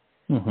Kloponis,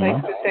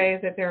 likes to say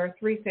that there are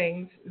 3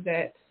 things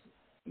that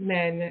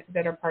men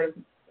that are part of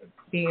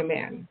being a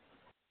man: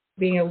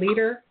 being a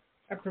leader,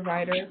 a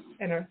provider,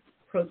 and a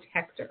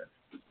protector.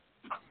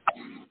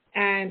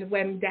 And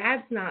when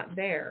dad's not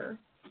there,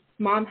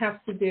 mom has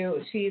to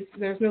do.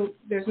 There's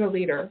no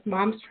leader.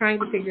 Mom's trying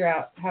to figure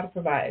out how to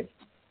provide.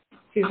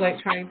 She's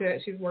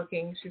she's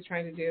working. She's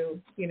trying to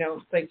do,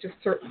 just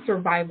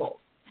survival.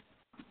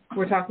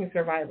 We're talking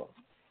survival.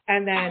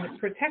 And then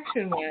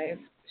protection-wise,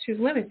 she's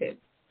limited.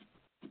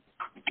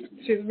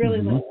 She's really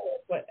limited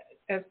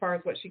as far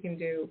as what she can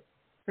do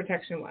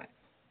protection-wise.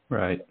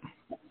 Right.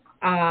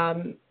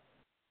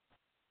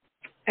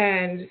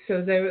 And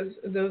so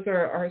those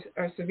are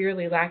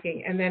severely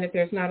lacking. And then if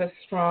there's not a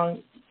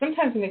strong,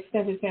 sometimes an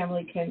extended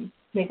family can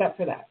make up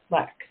for that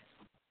lack.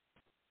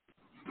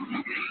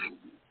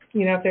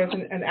 If there's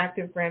an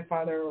active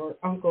grandfather or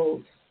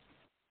uncles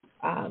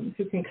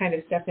who can kind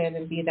of step in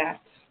and be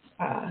that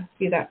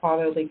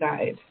fatherly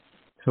guide.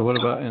 So what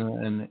about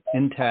an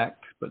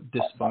intact but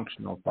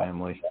dysfunctional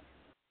family?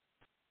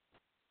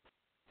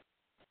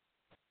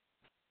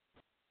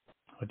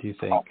 What do you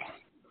think?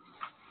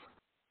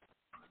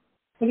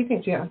 What do you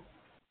think, Gian?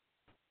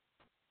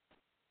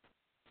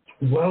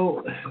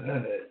 Well,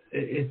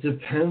 it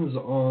depends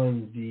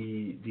on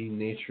the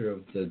nature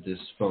of the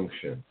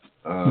dysfunction.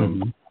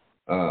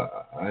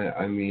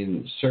 I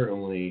mean,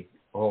 certainly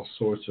all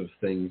sorts of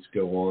things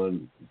go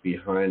on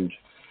behind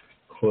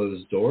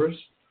closed doors.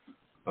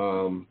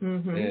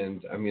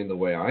 And I mean, the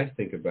way I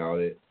think about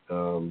it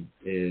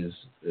is,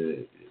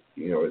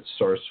 it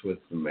starts with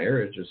the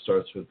marriage. It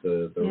starts with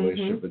the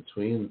relationship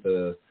between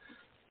the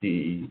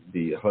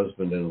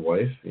husband and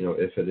wife.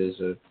 If it is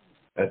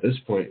at this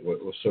point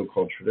what was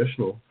so-called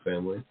traditional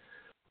family,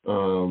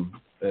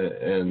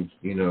 and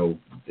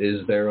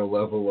is there a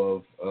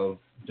level of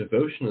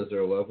devotion? Is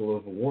there a level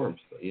of warmth?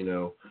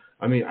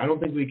 I mean, I don't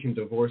think we can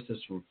divorce this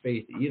from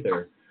faith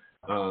either.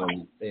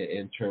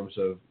 In terms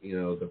of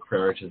the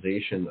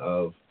prioritization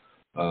of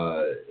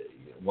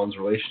one's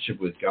relationship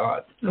with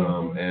God,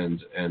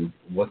 and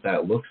what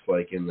that looks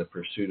like in the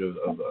pursuit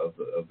of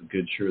the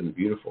good, true, and the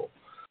beautiful,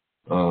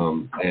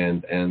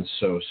 and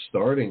so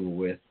starting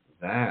with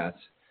that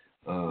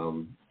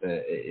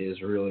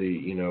is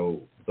really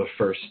the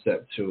first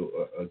step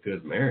to a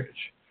good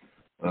marriage,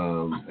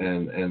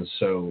 and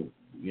so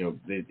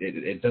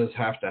it does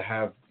have to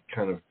have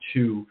kind of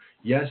 2,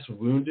 yes,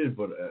 wounded,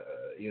 but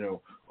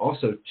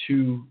also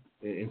 2,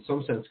 in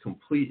some sense,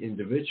 complete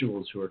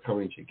individuals who are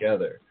coming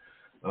together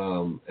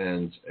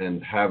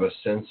and have a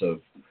sense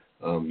of,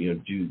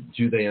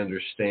 do they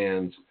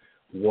understand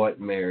what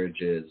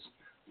marriage is?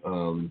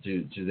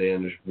 Do they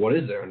what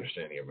is their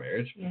understanding of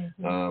marriage?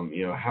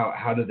 Mm-hmm.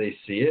 How do they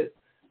see it?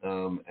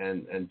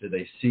 And do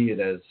they see it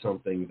as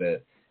something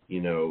that,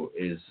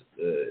 is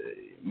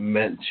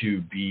meant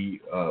to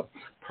be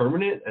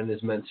permanent and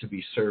is meant to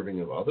be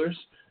serving of others,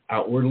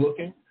 outward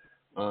looking?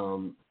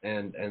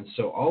 And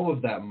so all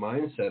of that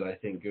mindset, I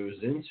think,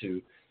 goes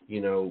into,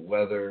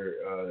 whether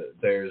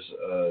there's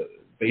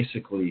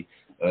basically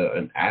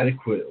an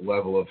adequate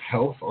level of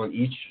health on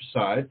each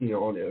side,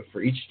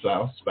 for each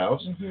spouse,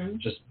 mm-hmm.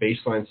 just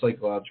baseline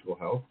psychological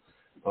health,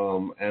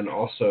 and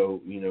also,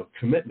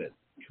 commitment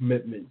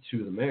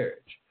to the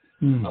marriage.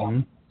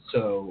 Mm-hmm.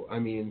 So,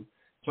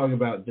 talking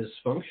about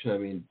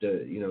dysfunction,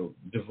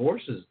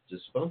 divorce is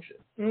dysfunction.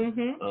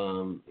 Mm-hmm.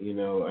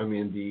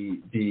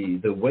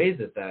 The way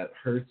that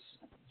hurts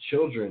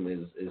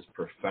children is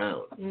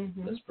profound.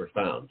 Mm-hmm. It's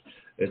profound.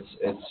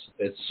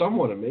 It's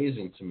somewhat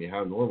amazing to me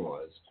how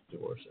normalized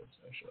divorce is,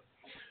 actually,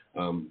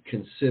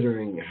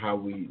 considering how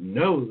we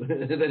know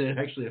that it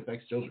actually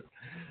affects children.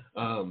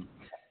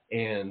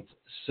 And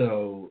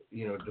so,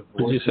 divorce.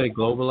 Did you say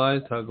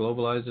globalized? How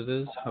globalized it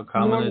is? How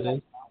common it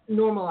is?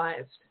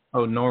 Normalized.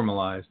 Oh,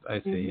 normalized.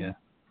 I see.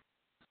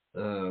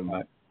 Mm-hmm.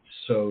 Yeah.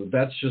 So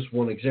that's just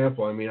one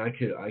example. I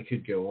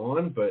could go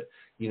on, but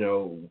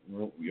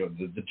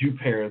the two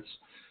parents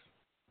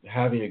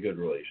having a good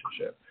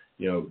relationship,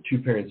 two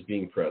parents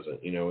being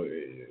present,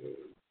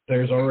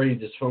 there's already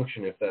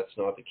dysfunction if that's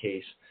not the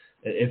case.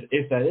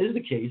 If that is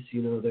the case,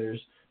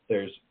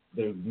 there's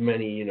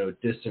many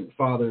distant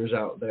fathers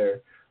out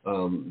there.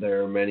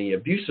 There are many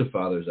abusive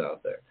fathers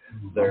out there.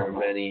 There are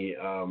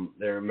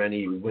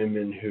many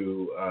women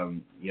who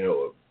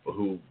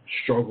who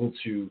struggle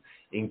to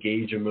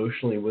engage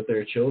emotionally with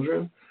their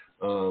children,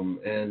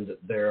 and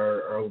there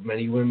are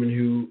many women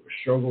who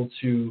struggle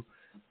to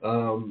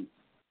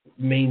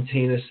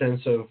maintain a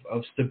sense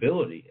of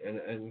stability and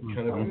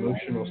kind of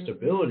emotional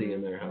stability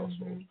in their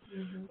household.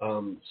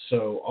 Mm-hmm.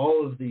 So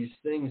all of these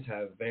things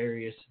have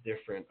various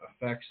different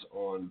effects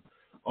on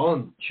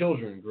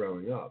children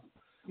growing up.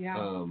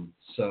 Yeah.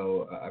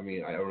 So I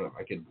don't know.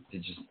 I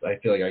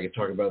feel like I could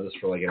talk about this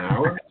for like an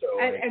hour. So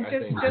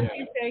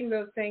you saying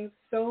those things,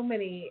 so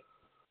many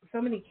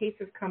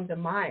cases come to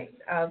mind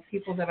of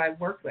people that I've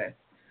worked with,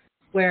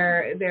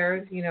 where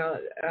there's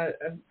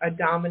a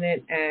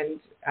dominant and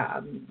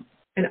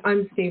an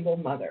unstable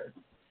mother,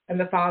 and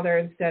the father,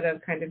 instead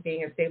of kind of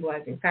being a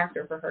stabilizing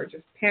factor for her,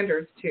 just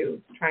panders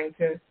to trying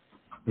to.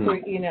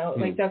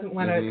 Doesn't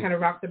want to kind of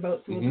rock the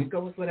boat, so we'll just go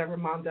with whatever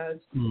mom does.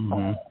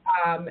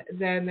 Mm-hmm.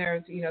 Then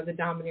there's, the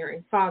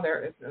domineering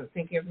father.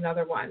 Thinking of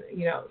another one,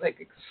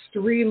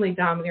 extremely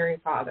domineering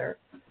father,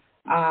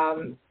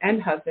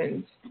 and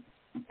husband,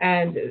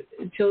 and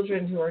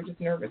children who are just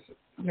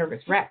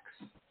nervous wrecks.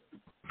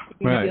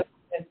 Right.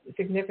 With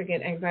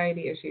significant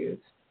anxiety issues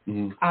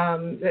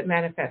that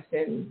manifest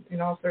in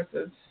all sorts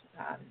of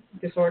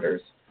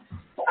disorders.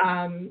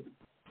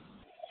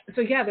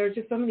 So there's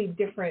just so many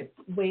different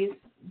ways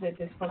that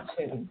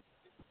dysfunction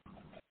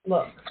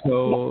looks.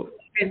 So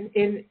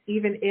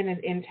even in an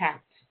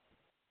intact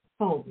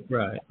home.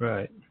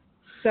 Right.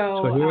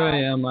 So here I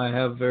am. I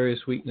have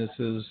various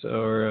weaknesses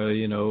or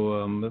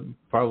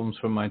problems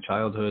from my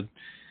childhood,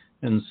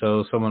 and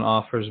so someone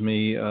offers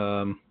me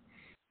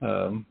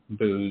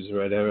booze or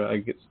whatever. I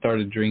get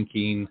started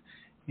drinking,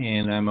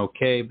 and I'm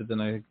okay, but then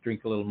I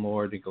drink a little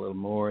more,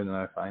 and then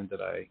I find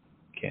that I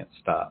can't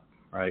stop.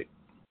 Right.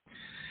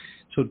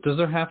 So does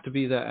there have to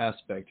be that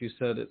aspect? You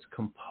said it's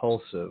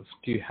compulsive.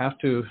 Do you have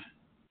to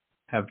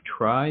have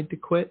tried to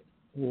quit,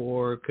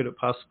 or could it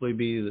possibly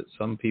be that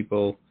some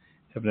people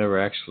have never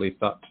actually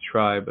thought to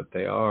try, but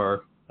they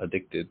are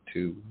addicted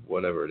to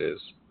whatever it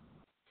is?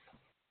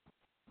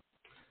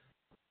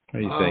 What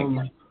do you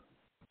think?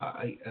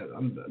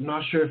 I'm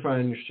not sure if I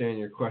understand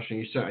your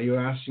question. Are you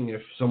asking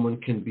if someone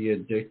can be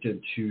addicted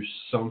to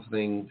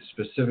something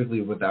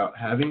specifically without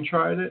having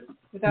tried it?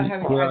 Without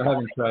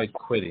having tried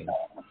quitting.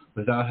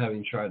 Without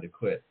having tried to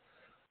quit.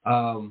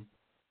 Well,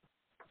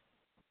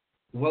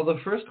 the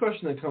first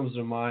question that comes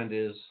to mind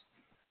is,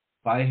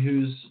 by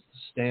whose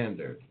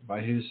standard?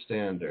 By whose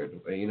standard?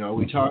 Are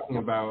we talking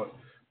about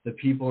the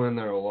people in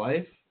their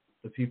life,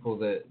 the people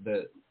that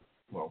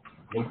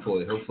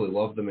hopefully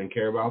love them and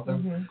care about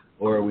them, mm-hmm.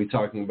 or are we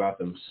talking about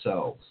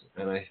themselves?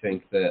 And I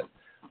think that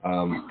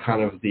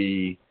kind of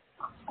the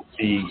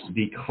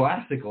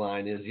classic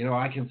line is,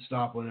 I can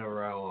stop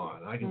whenever I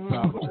want. I can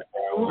stop whenever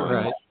I want.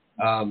 Right.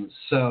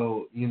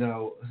 So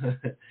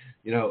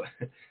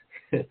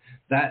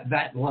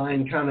that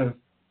line kind of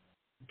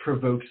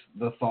provokes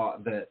the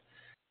thought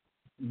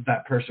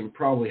that person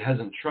probably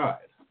hasn't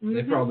tried. Mm-hmm.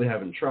 They probably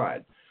haven't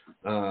tried.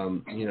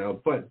 But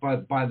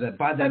by that.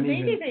 But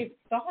maybe they've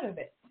thought of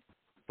it.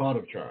 Thought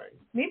of trying.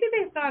 Maybe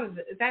they've thought of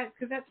that,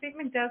 because that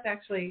statement does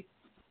actually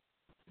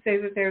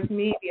say that there's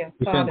maybe a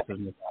thought of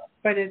it,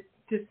 but it's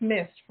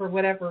dismissed for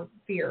whatever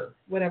fear,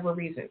 whatever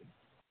reason.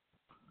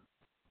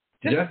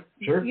 Yeah,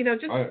 sure.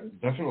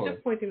 Definitely.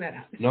 Just pointing that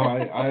out. No,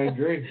 I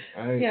agree.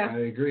 I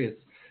agree.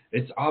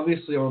 It's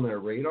obviously on their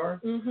radar,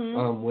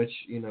 which,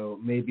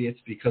 maybe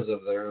it's because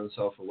of their own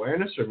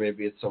self-awareness, or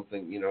maybe it's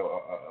something,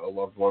 a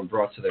loved one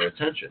brought to their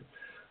attention.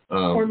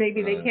 Or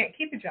maybe they can't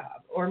keep a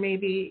job, or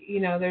maybe,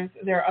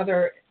 there are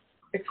other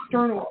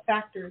external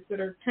factors that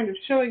are kind of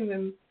showing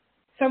them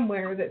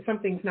somewhere that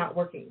something's not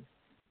working.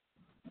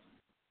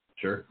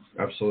 Sure,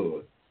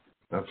 absolutely.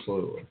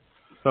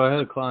 So I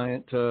had a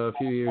client a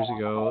few years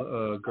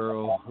ago, a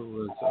girl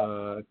who was,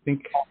 I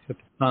think at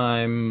the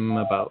time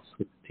about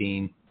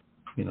 16,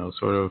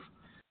 sort of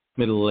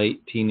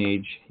late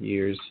teenage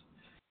years,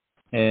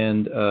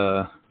 and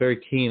very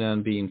keen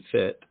on being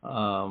fit.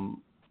 How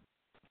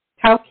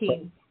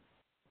keen?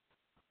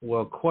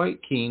 Well,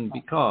 quite keen,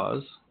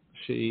 because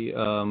she,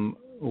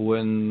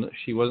 when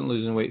she wasn't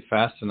losing weight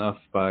fast enough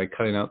by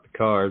cutting out the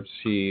carbs,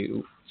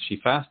 she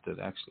fasted,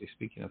 actually,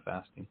 speaking of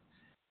fasting,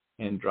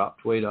 and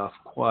dropped weight off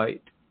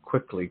quite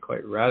quickly,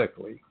 quite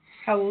radically.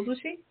 How old was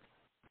she?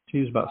 She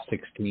was about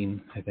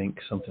 16, I think,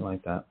 something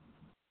like that.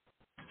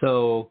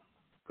 So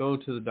go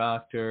to the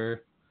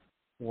doctor.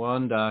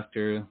 One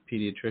doctor,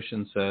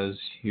 pediatrician, says,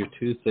 you're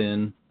too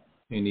thin.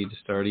 You need to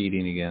start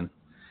eating again.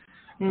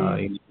 You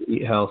need to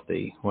eat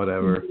healthy,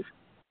 whatever.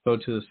 Go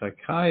to the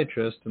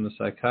psychiatrist, and the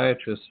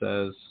psychiatrist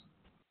says,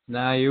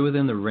 nah, you're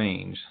within the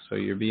range, so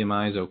your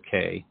BMI is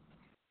okay.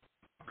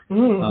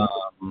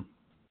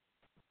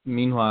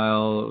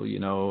 Meanwhile,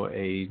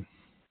 a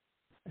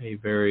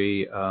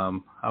very,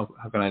 how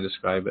can I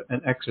describe it?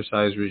 An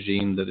exercise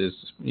regime that is,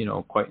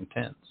 quite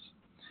intense.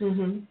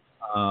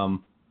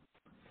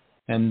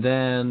 And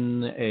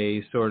then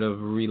a sort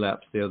of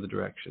relapse the other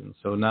direction.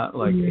 So not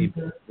like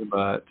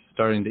but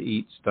starting to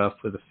eat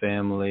stuff with the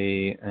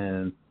family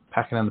and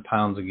packing on the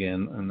pounds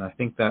again. And I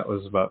think that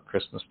was about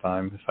Christmas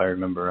time, if I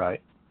remember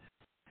right.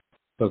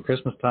 So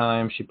Christmas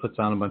time, she puts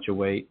on a bunch of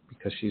weight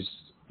because she's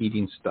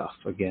eating stuff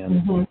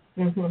again.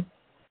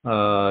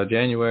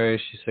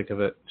 January, she's sick of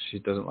it. She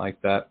doesn't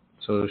like that.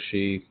 So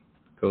she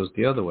goes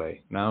the other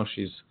way. Now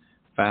she's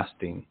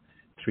fasting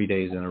 3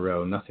 days in a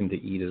row, nothing to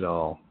eat at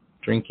all.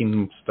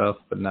 Drinking stuff,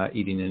 but not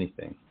eating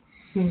anything.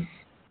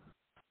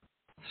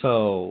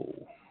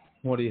 So,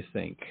 what do you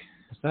think?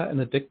 Is that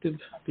an addictive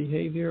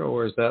behavior,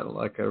 or is that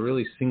like a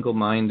really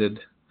single-minded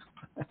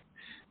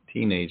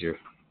teenager?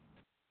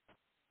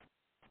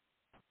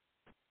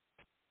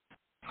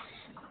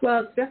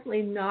 Well, it's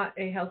definitely not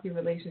a healthy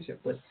relationship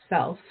with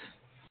self.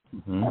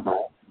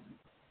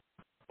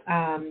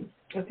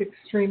 It's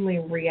extremely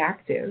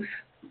reactive.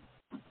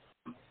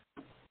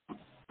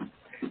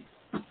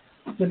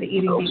 With the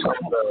eating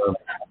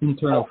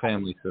internal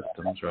family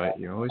systems, right?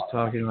 You're always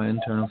talking about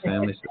internal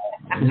family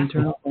systems.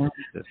 Internal family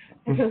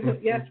systems.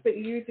 Yes, but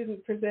you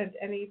didn't present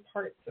any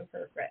parts of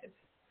her, Fred.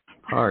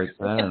 Parts?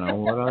 I don't know.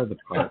 What are the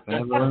parts? I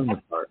haven't learned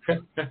the parts.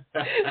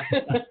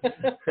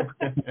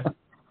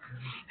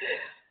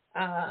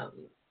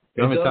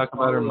 You want me to talk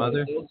about her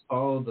mother?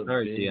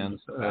 Sorry, Gian.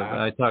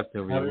 I talked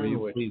over you.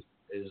 Will you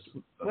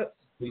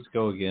please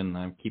go again?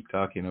 I keep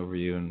talking over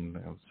you, and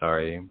I'm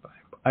sorry.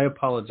 I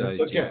apologize.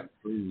 It's okay.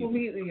 We'll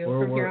mute you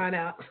from here on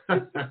out.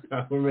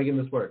 We're making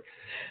this work.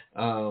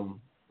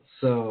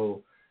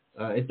 So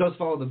it does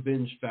follow the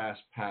binge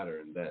fast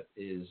pattern that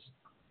is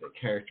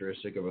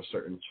characteristic of a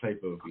certain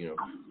type of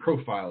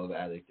profile of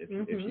addict, if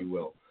you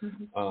will.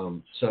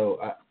 So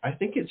I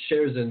think it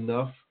shares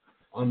enough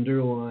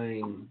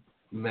underlying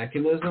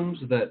mechanisms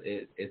that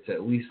it's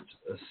at least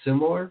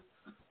similar.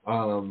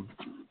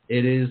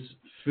 It is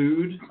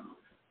food,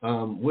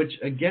 which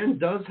again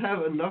does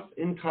have enough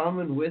in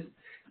common with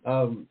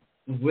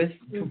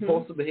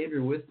compulsive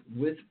behavior,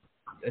 with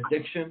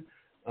addiction,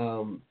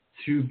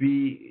 to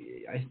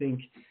be, I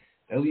think,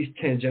 at least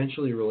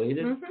tangentially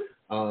related.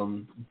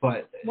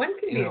 But one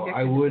can be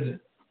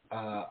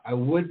I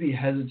would be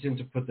hesitant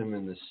to put them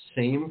in the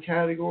same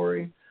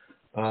category,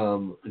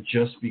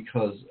 just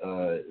because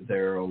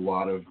there are a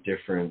lot of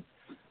different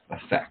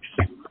effects,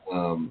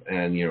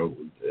 and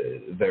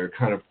they're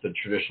kind of the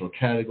traditional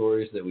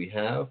categories that we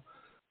have,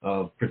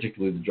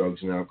 particularly the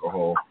drugs and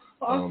alcohol.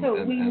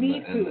 Also, we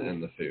need food.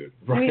 And the food.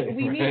 Right,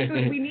 we need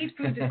food. We need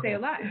food to stay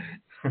alive.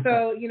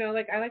 So,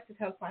 like I like to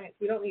tell clients,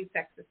 we don't need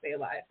sex to stay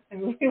alive. I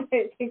mean,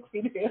 I think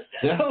we do.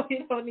 Yeah. So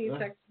we don't need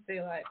sex to stay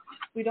alive.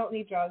 We don't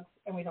need drugs,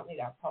 and we don't need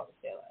alcohol to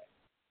stay alive.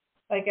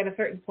 Like at a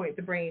certain point,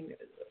 the brain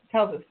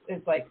tells us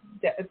it's like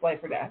it's life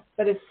or death,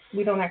 but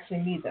we don't actually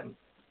need them.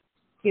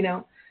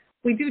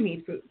 We do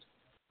need food.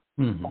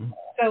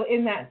 So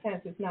in that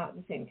sense, it's not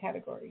the same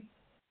category.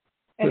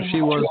 But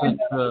she wasn't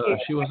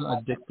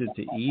addicted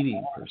to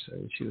eating per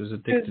se. She was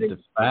addicted to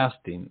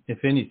fasting.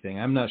 If anything,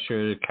 I'm not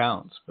sure it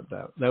counts, but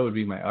that would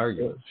be my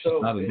argument.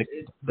 She's not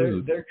addicted to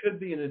food. There could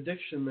be an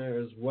addiction there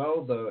as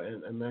well, though,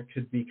 and that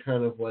could be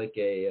kind of like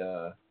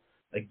a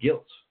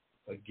guilt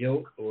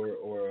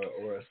or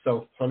a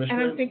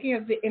self-punishment. And I'm thinking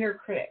of the inner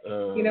critic.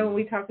 When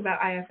we talk about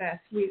IFS,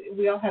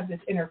 we all have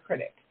this inner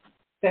critic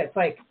that's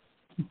like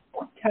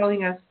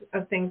telling us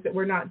of things that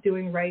we're not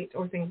doing right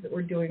or things that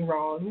we're doing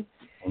wrong.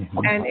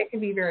 And it can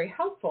be very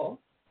helpful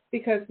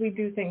because we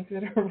do things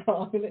that are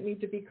wrong that need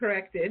to be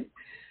corrected.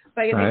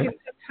 But they can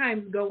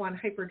sometimes go on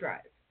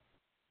hyperdrive.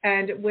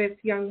 And with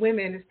young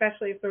women,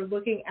 especially if they're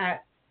looking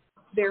at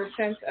their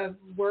sense of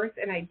worth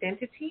and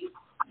identity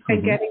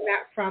and getting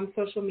that from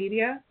social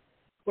media,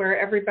 where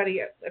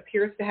everybody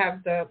appears to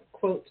have the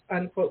quote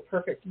unquote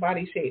perfect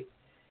body shape.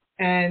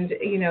 And,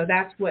 you know,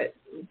 that's what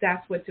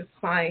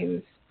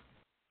defines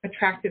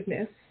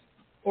attractiveness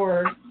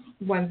or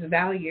one's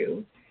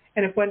value.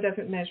 And if one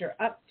doesn't measure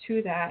up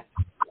to that,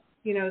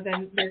 you know,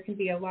 then there can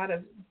be a lot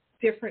of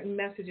different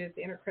messages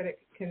the inner critic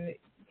can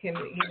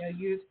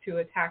use to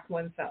attack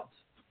oneself.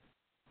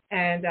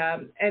 And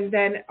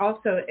then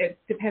also,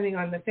 depending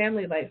on the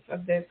family life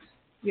of this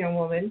young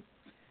woman,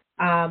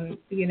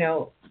 you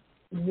know,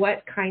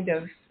 what kind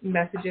of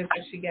messages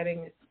is she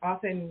getting?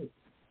 Often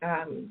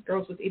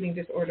girls with eating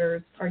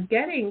disorders are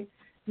getting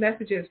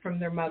messages from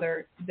their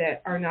mother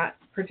that are not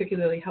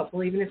particularly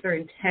helpful, even if they're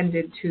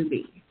intended to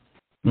be.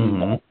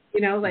 Mm-hmm.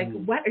 You know, like,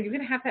 what, are you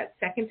going to have that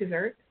second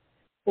dessert?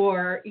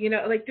 Or, you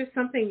know, like just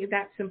something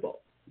that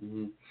simple.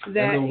 Mm-hmm.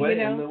 That, and you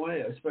know, and the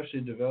way, especially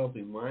a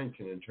developing mind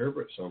can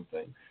interpret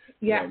something.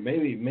 Yeah. You know,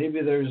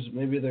 maybe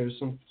there's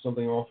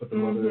something off with the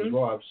mother as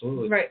well.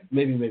 Absolutely. Right.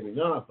 Maybe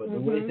not. But the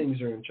way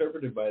things are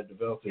interpreted by a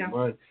developing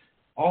mind,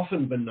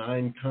 often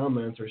benign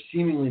comments or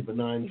seemingly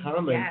benign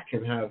comments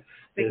can have.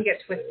 They can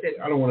get twisted.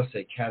 I don't want to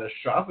say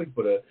catastrophic,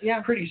 but a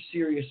pretty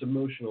serious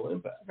emotional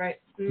impact. Right.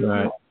 Mm-hmm.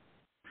 Right.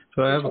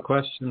 So I have a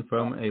question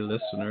from a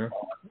listener.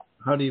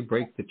 How do you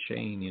break the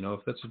chain? You know,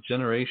 if that's a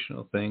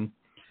generational thing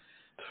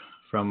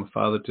from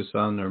father to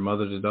son or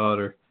mother to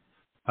daughter,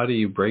 how do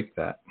you break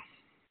that?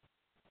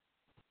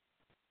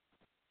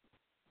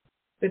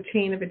 The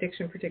chain of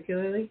addiction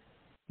particularly?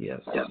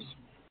 Yes.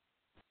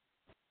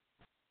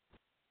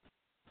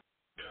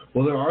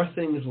 Well, there are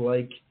things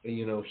like,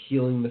 you know,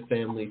 healing the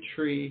family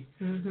tree,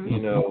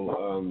 you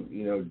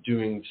know,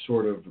 doing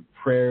sort of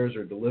prayers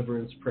or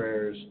deliverance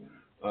prayers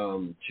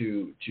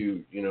to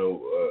you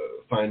know,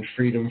 find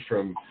freedom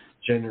from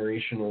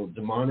generational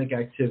demonic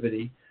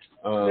activity,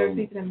 there's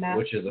even a mass,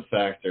 which is a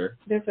factor.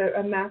 There's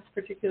a mass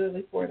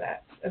particularly for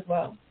that as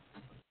well.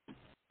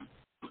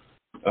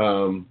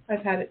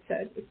 I've had it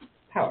said. It's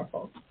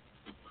powerful.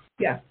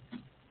 Yeah.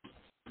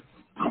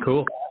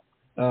 Cool.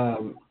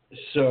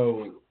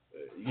 So,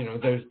 you know,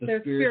 there's the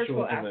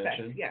spiritual dimension.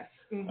 Aspect, yes.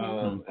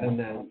 And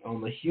then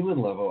on the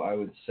human level, I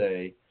would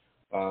say,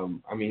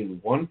 I mean,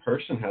 one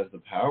person has the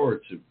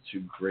power to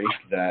break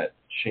that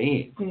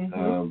chain.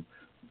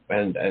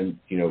 And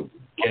you know,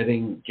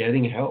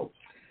 getting help.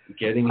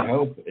 Getting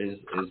help is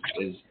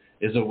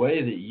a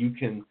way that you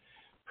can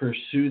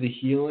pursue the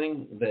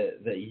healing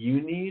that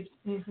you need,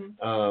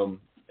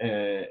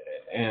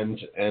 and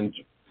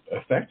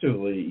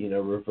effectively, you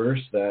know,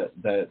 reverse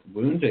that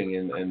wounding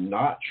and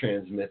not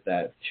transmit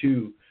that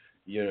to,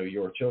 you know,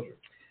 your children.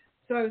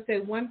 So I would say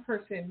one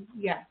person,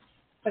 yes,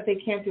 but they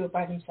can't do it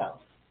by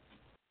themselves.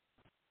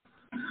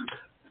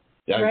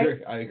 Yeah,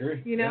 right? I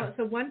agree. You know,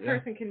 so one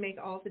person can make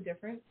all the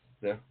difference.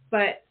 Yeah.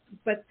 But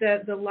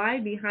the lie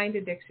behind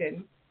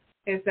addiction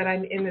is that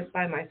I'm in this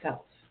by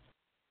myself.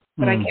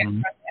 But I can't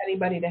trust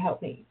anybody to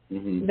help me.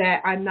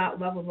 That I'm not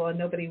lovable and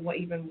nobody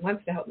even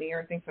wants to help me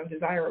or thinks I'm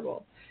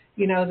desirable.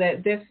 You know,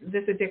 that this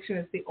addiction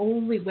is the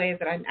only way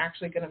that I'm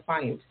actually going to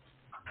find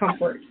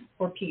comfort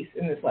or peace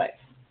in this life.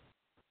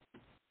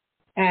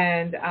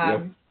 And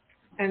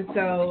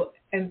so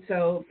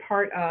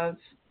part of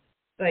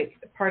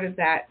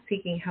that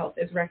seeking help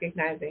is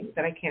recognizing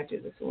that I can't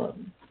do this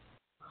alone.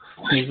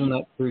 Isn't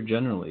that true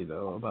generally,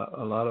 though, about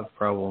a lot of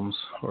problems,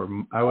 or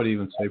I would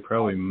even say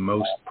probably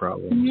most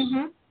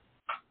problems?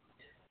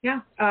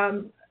 Yeah.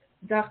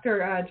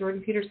 Dr.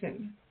 Jordan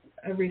Peterson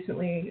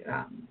recently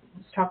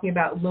was talking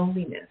about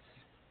loneliness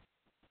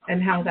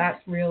and how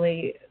that's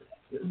really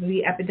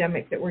the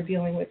epidemic that we're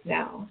dealing with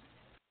now.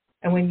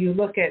 And when you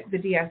look at the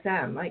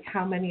DSM, like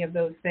how many of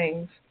those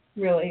things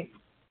really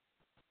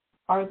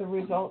are the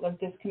result of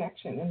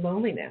disconnection and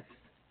loneliness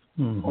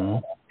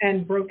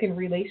and broken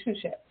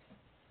relationships.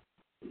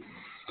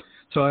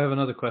 So I have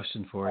another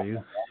question for you.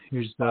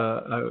 Here's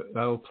I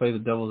will play the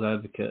devil's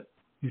advocate.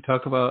 You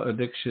talk about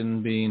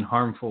addiction being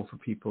harmful for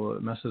people.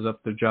 It messes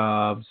up their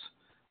jobs,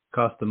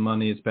 costs them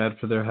money, it's bad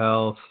for their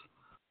health.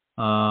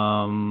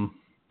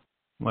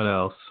 What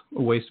else?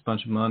 Waste a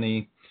bunch of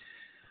money.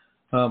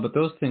 But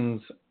those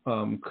things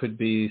could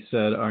be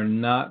said are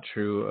not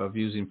true of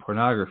using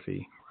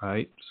pornography,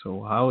 right?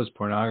 So how is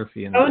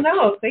pornography an addiction?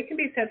 No, they can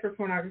be said for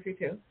pornography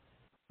too.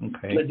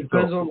 Okay. It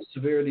depends on the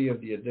severity of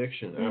the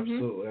addiction.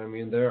 Absolutely. I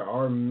mean, there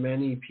are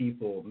many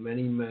people,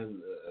 many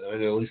men, I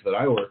know at least that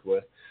I work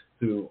with,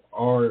 who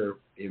are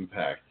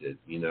impacted,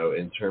 you know,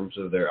 in terms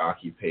of their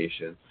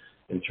occupation,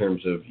 in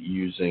terms of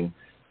using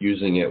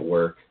at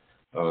work,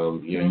 you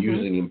know,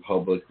 using in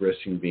public,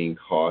 risking being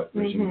caught,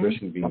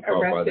 risking being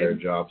caught by their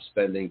job,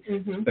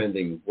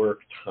 spending work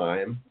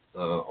time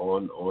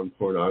on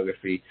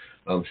pornography,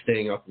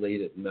 staying up late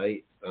at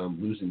night,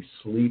 losing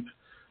sleep,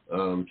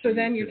 So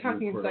then you're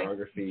talking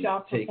pornography, like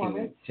job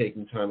performance,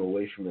 taking time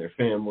away from their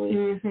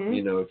family,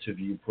 to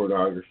view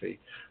pornography,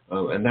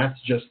 and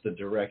that's just the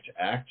direct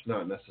act,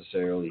 not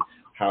necessarily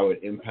how it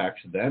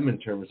impacts them in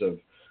terms of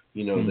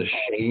the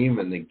shame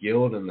and the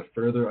guilt and the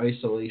further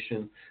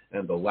isolation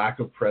and the lack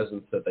of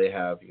presence that they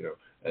have,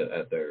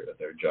 at their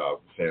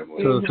job,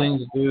 family. So the thing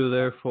to do,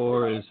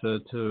 therefore, is to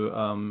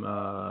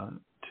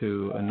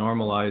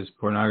normalize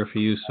pornography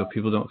use so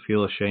people don't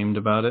feel ashamed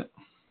about it.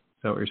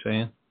 Is that what you're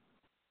saying?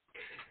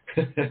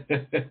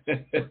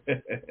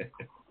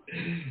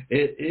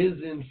 It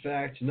is, in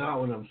fact, not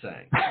what I'm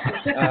saying.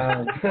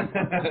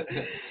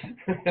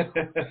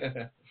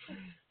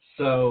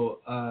 So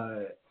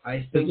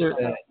I think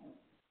that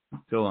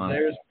go on.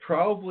 There's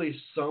probably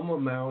some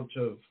amount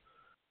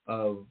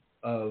of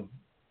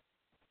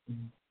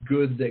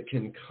good that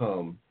can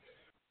come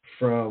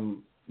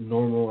from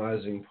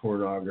normalizing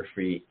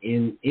pornography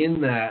in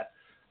that,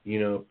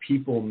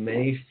 people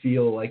may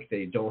feel like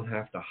they don't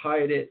have to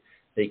hide it.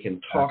 They can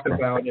talk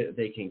about it.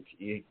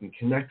 You can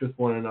connect with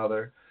one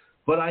another.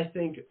 But I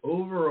think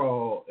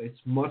overall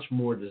it's much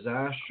more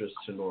disastrous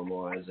to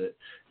normalize it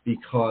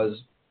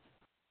because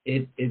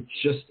it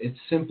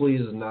simply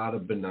is not a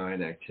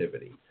benign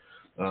activity.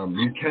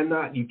 You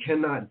cannot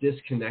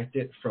disconnect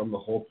it from the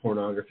whole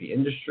pornography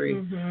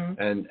industry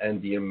and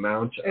the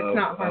amount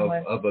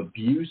of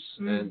abuse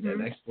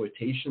and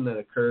exploitation that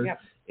occurs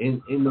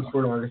in the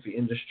pornography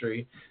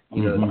industry.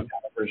 The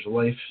average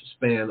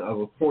lifespan of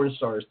a porn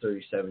star is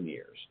 37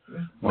 years.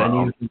 Wow.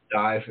 Many of them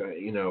die,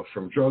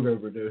 from drug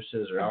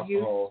overdoses or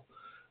alcohol.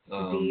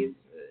 Disease.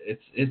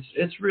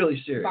 It's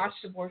really serious.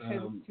 Botched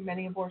abortions, too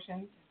many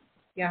abortions.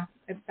 Yeah,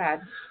 it's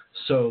bad.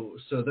 So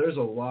there's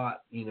a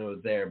lot,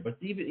 there. But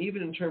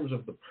even in terms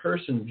of the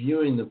person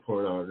viewing the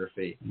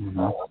pornography, a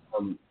lot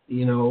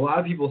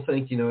of people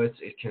think,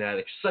 it can add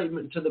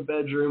excitement to the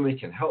bedroom.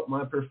 It can help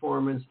my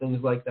performance,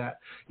 things like that.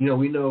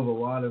 We know of a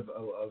lot of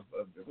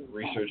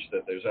research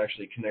that there's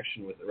actually a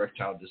connection with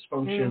erectile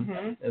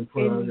dysfunction and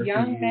pornography in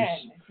young use.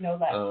 Men, no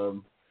less.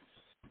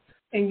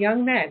 In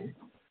young men.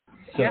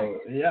 So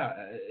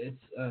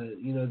it's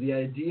the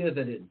idea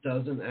that it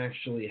doesn't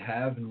actually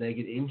have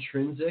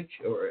intrinsic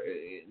or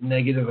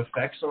negative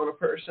effects on a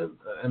person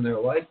and their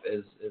life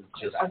is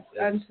just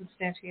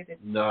unsubstantiated.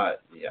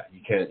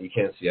 You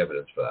can't see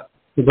evidence for that.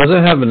 It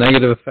doesn't have a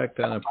negative effect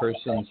on a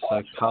person's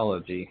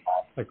psychology.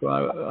 Like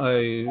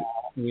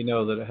we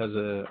know that it has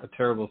a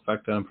terrible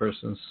effect on a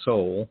person's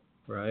soul,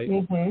 right?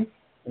 And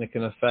it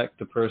can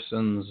affect a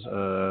person's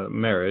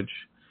marriage.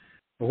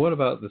 But what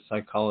about the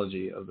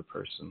psychology of the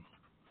person?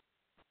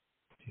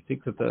 Do you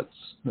think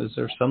is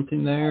there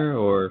something there,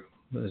 or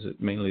is it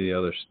mainly the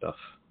other stuff?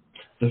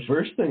 The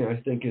first thing I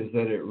think is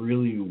that it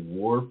really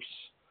warps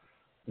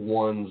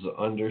one's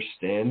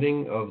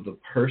understanding of the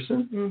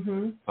person.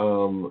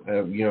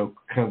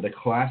 Kind of the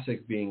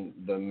classic being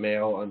the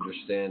male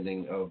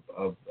understanding of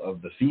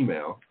the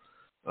female.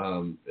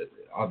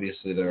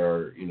 Obviously there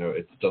are,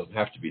 it doesn't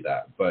have to be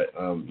that, but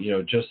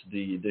just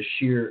the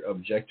sheer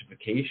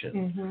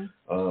objectification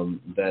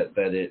that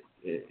it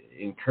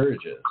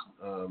encourages.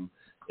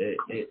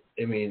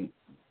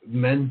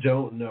 Men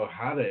don't know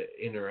how to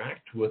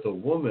interact with a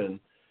woman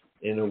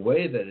in a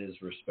way that is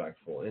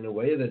respectful, in a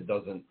way that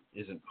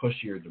isn't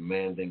pushy or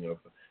demanding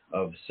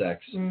of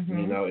sex,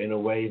 in a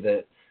way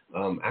that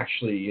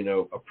actually,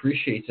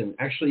 appreciates and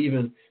actually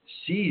even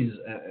sees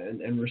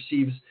and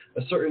receives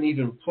a certain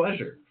even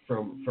pleasure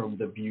from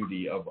the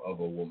beauty of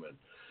a woman.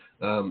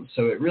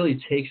 So it really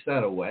takes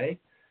that away,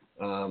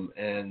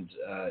 and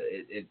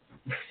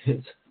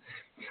it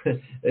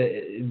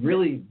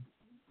really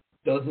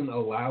doesn't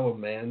allow a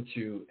man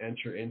to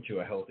enter into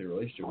a healthy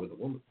relationship with a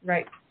woman.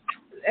 Right.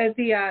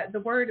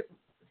 The word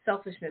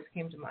selfishness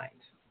came to mind.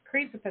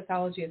 Creates a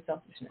pathology of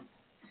selfishness.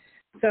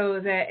 So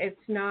that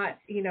it's not,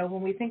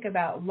 when we think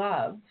about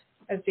love,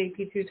 as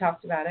JP2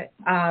 talked about it,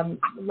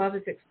 love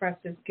is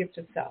expressed as gift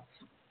of self.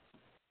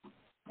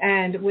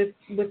 And with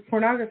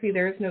pornography,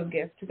 there is no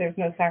gift. There's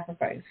no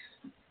sacrifice.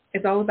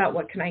 It's all about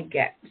what can I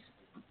get.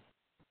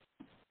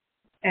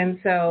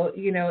 And so,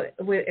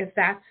 if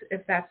that's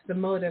the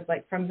motive,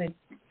 like from the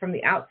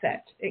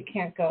outset, it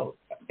can't go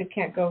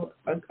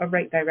a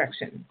right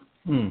direction.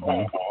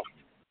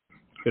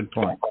 Good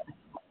point.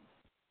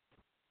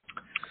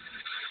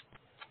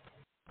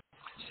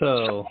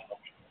 So,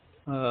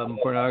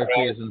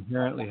 pornography is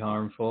inherently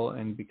harmful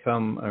and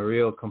become a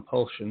real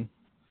compulsion.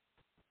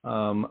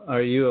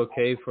 Are you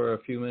okay for a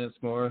few minutes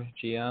more,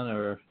 Gian?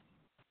 Or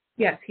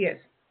yes, he is.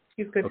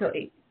 He's good till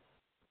 8.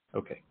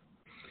 Okay.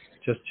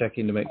 Just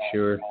checking to make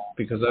sure,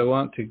 because I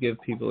want to give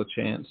people a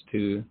chance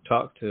to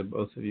talk to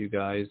both of you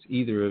guys,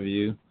 either of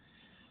you,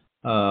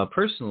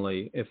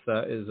 personally, if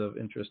that is of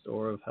interest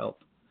or of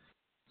help.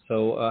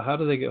 So how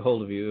do they get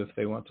hold of you if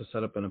they want to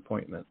set up an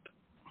appointment?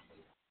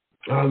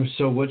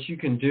 So what you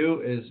can do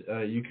is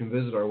you can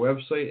visit our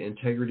website,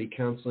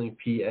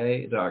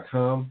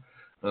 integritycounselingpa.com,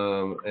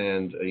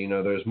 and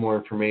there's more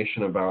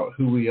information about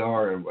who we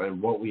are and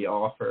what we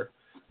offer,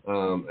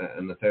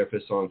 and the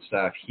therapists on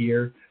staff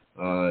here.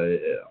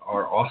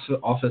 Our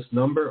office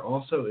number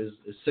also is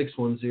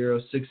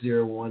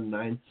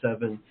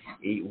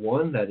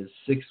 610-601-9781. That is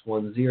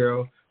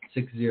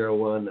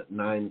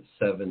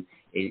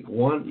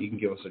 610-601-9781. You can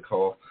give us a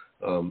call,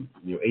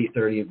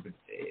 8:30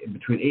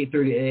 between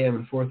 8:30 a.m.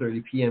 and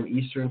 4:30 p.m.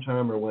 Eastern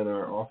time, or when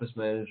our office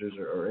managers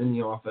are in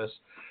the office.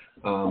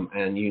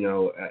 And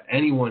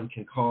anyone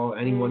can call.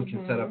 Anyone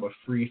can set up a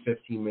free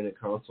 15-minute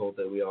consult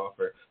that we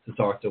offer to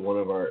talk to one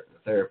of our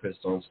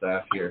therapists on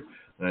staff here.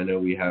 And I know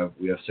we have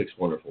 6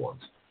 wonderful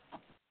ones.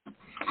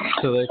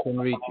 So they can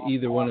reach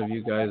either one of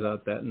you guys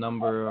at that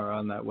number or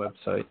on that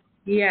website.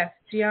 Yes,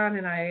 Gian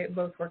and I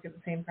both work at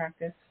the same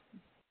practice.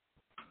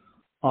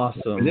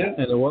 Awesome.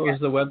 And what was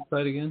the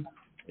website again?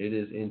 It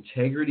is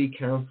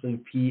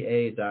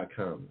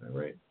integritycounselingpa.com. Is that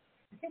right?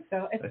 I think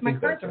so. My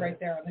cards are right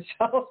there on the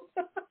shelf.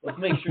 Let's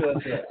make sure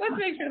that's right. Let's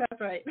make sure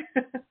that's right.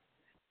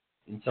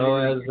 So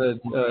as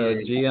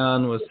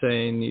Gian was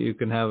saying, you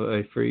can have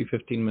a free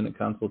 15-minute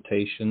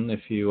consultation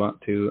if you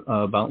want to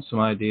bounce some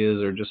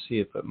ideas or just see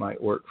if it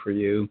might work for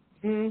you.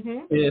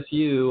 Mm-hmm. If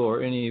you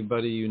or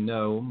anybody you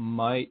know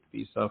might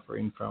be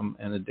suffering from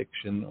an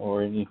addiction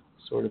or any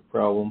sort of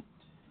problem.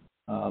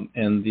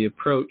 And the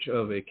approach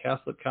of a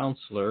Catholic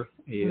counselor,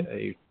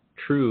 a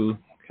true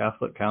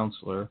Catholic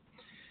counselor,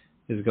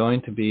 is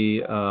going to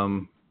be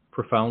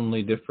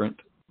profoundly different.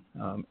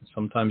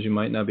 Sometimes you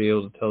might not be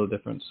able to tell the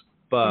difference,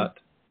 but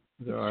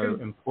there are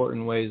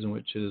important ways in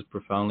which it is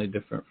profoundly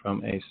different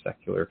from a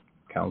secular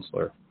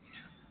counselor.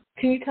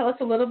 Can you tell us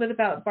a little bit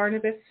about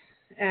Barnabas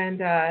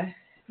and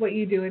what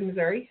you do in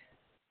Missouri?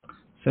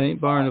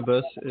 St.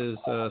 Barnabas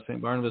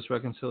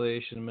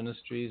Reconciliation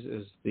Ministries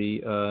is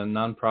the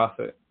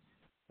nonprofit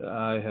that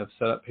I have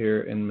set up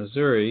here in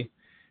Missouri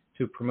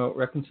to promote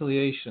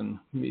reconciliation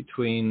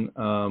between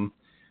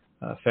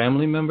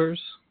family members,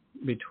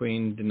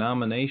 between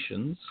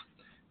denominations,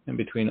 and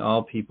between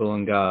all people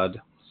and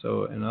God.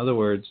 So, in other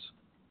words,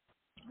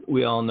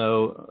 we all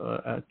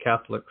know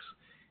Catholics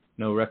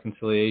know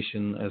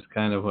reconciliation as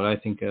kind of what I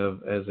think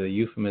of as a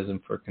euphemism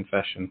for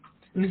confession.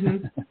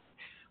 Mm-hmm.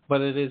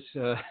 But it is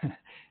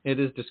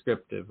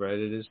descriptive, right?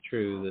 It is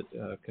true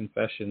that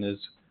confession is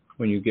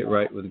when you get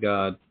right with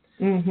God.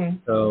 Mm-hmm.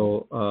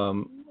 So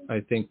I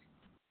think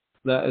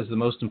that is the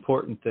most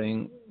important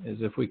thing,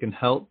 is if we can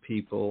help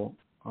people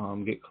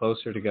get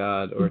closer to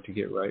God or to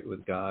get right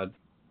with God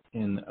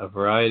in a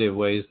variety of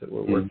ways that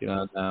we're working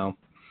on now.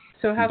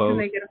 So how can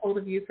they get a hold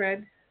of you,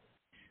 Fred?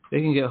 They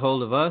can get a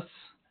hold of us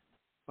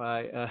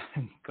by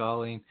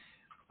calling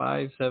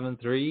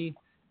 573-692-4126.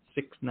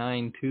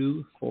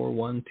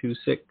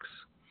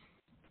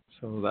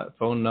 So that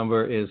phone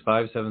number is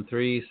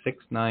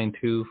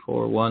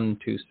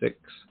 573-692-4126.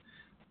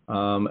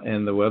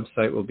 And the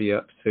website will be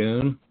up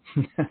soon.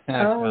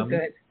 Oh,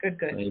 good.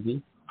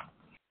 Maybe.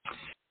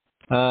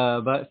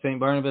 But St.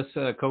 Barnabas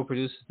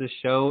co-produces this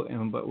show,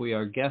 but we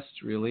are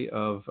guests, really,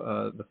 of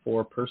the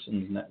Four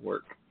Persons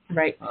Network.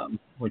 Right.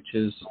 Which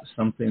is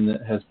something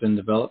that has been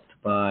developed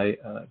by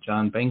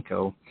John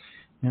Benko.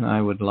 And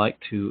I would like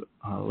to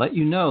let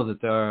you know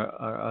that there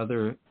are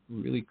other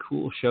really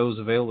cool shows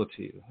available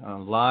to you.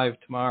 Live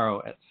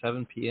tomorrow at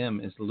 7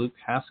 p.m. is Luke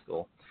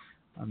Haskell.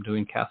 I'm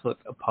doing Catholic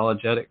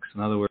apologetics,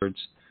 in other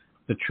words,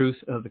 the truth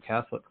of the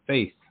Catholic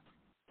faith.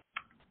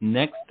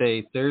 Next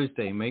day,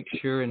 Thursday, make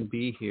sure and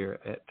be here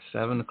at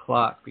 7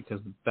 o'clock, because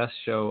the best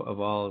show of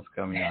all is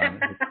coming on.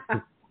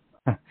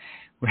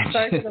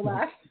 Sorry for the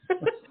laugh.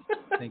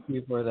 Thank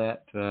you for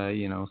that,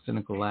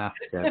 cynical laugh,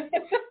 Deb.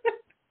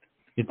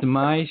 It's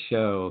my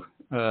show,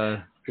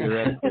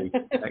 theoretically,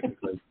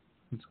 technically.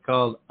 It's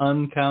called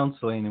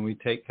Uncounseling, and we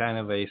take kind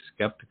of a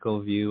skeptical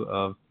view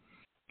of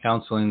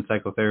counseling and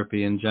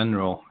psychotherapy in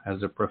general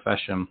as a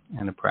profession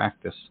and a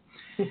practice.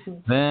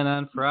 Then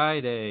on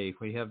Friday,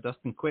 we have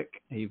Dustin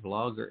Quick, a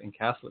vlogger and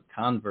Catholic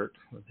convert,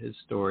 with his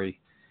story.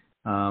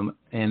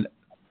 And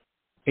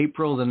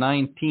April the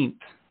 19th,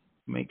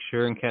 make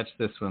sure and catch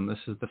this one.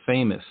 This is the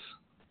famous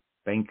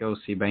Benko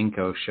C.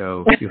 Benko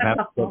show. If you have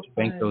to watch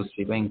Benko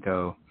C.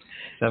 Benko,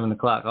 7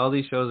 o'clock. All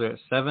these shows are at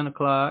 7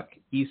 o'clock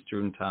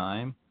Eastern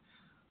time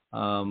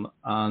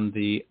on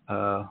the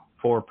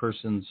Four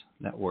Persons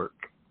Network.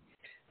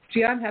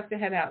 Gian has to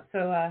head out,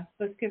 so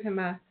let's give him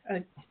a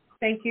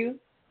thank you.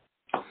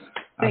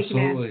 Thank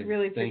Absolutely. you, man.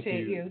 Really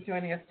appreciate you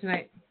joining us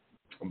tonight.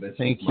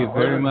 Thank you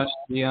very much,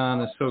 Gian.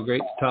 It's so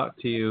great to talk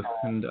to you,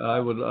 and I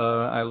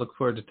look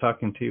forward to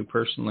talking to you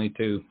personally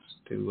too,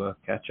 to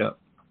catch up.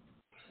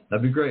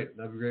 That'd be great,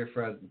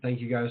 Fred. Thank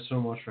you guys so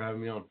much for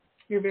having me on.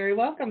 You're very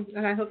welcome,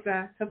 and I hope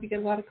you get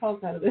a lot of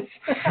calls out of this.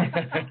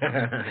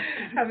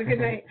 Have a good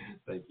night.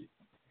 Thank you.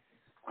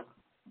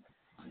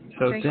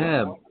 So, Thank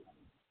Deb. You.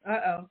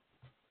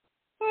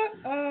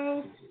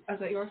 Is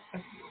that yours?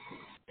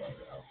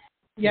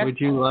 Yes. Would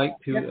you like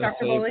to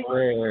say a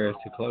prayer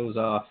to close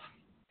off?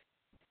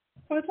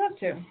 I would love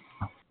to. In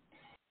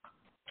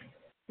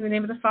the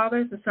name of the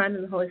Father, the Son,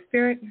 and the Holy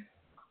Spirit.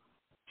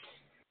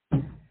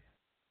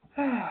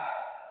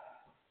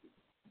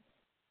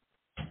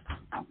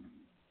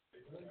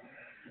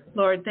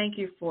 Lord, thank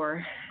you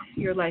for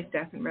your life,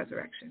 death, and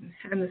resurrection.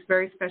 And this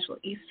very special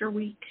Easter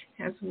week,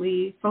 as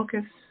we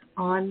focus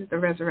on the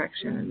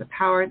resurrection and the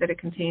power that it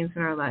contains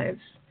in our lives,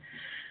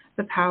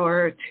 the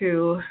power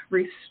to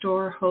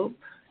restore hope,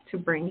 to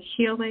bring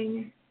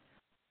healing,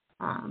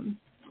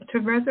 to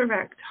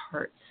resurrect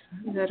hearts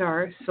that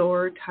are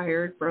sore,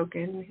 tired,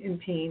 broken, in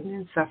pain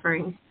and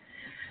suffering.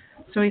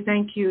 So we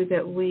thank you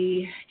that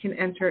we can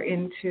enter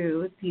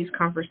into these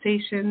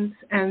conversations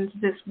and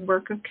this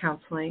work of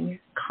counseling,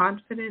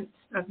 confident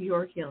of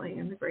your healing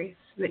and the grace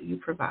that you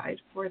provide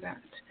for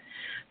that.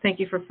 Thank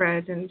you for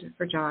Fred and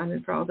for John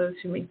and for all those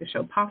who make the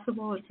show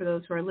possible, and for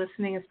those who are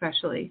listening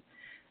especially,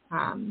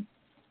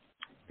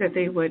 that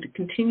they would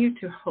continue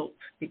to hope,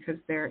 because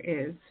there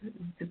is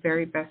the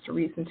very best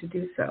reason to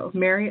do so.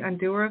 Mary,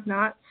 undoer of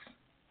knots,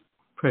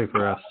 pray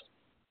for us.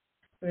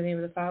 in the name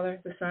of the Father,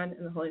 the Son,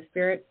 and the Holy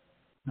Spirit.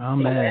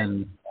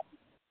 Amen.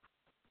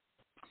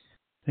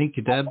 Thank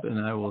you, Deb, and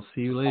I will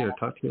see you later.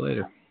 Talk to you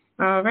later.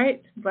 All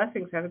right.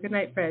 Blessings. Have a good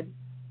night, Fred.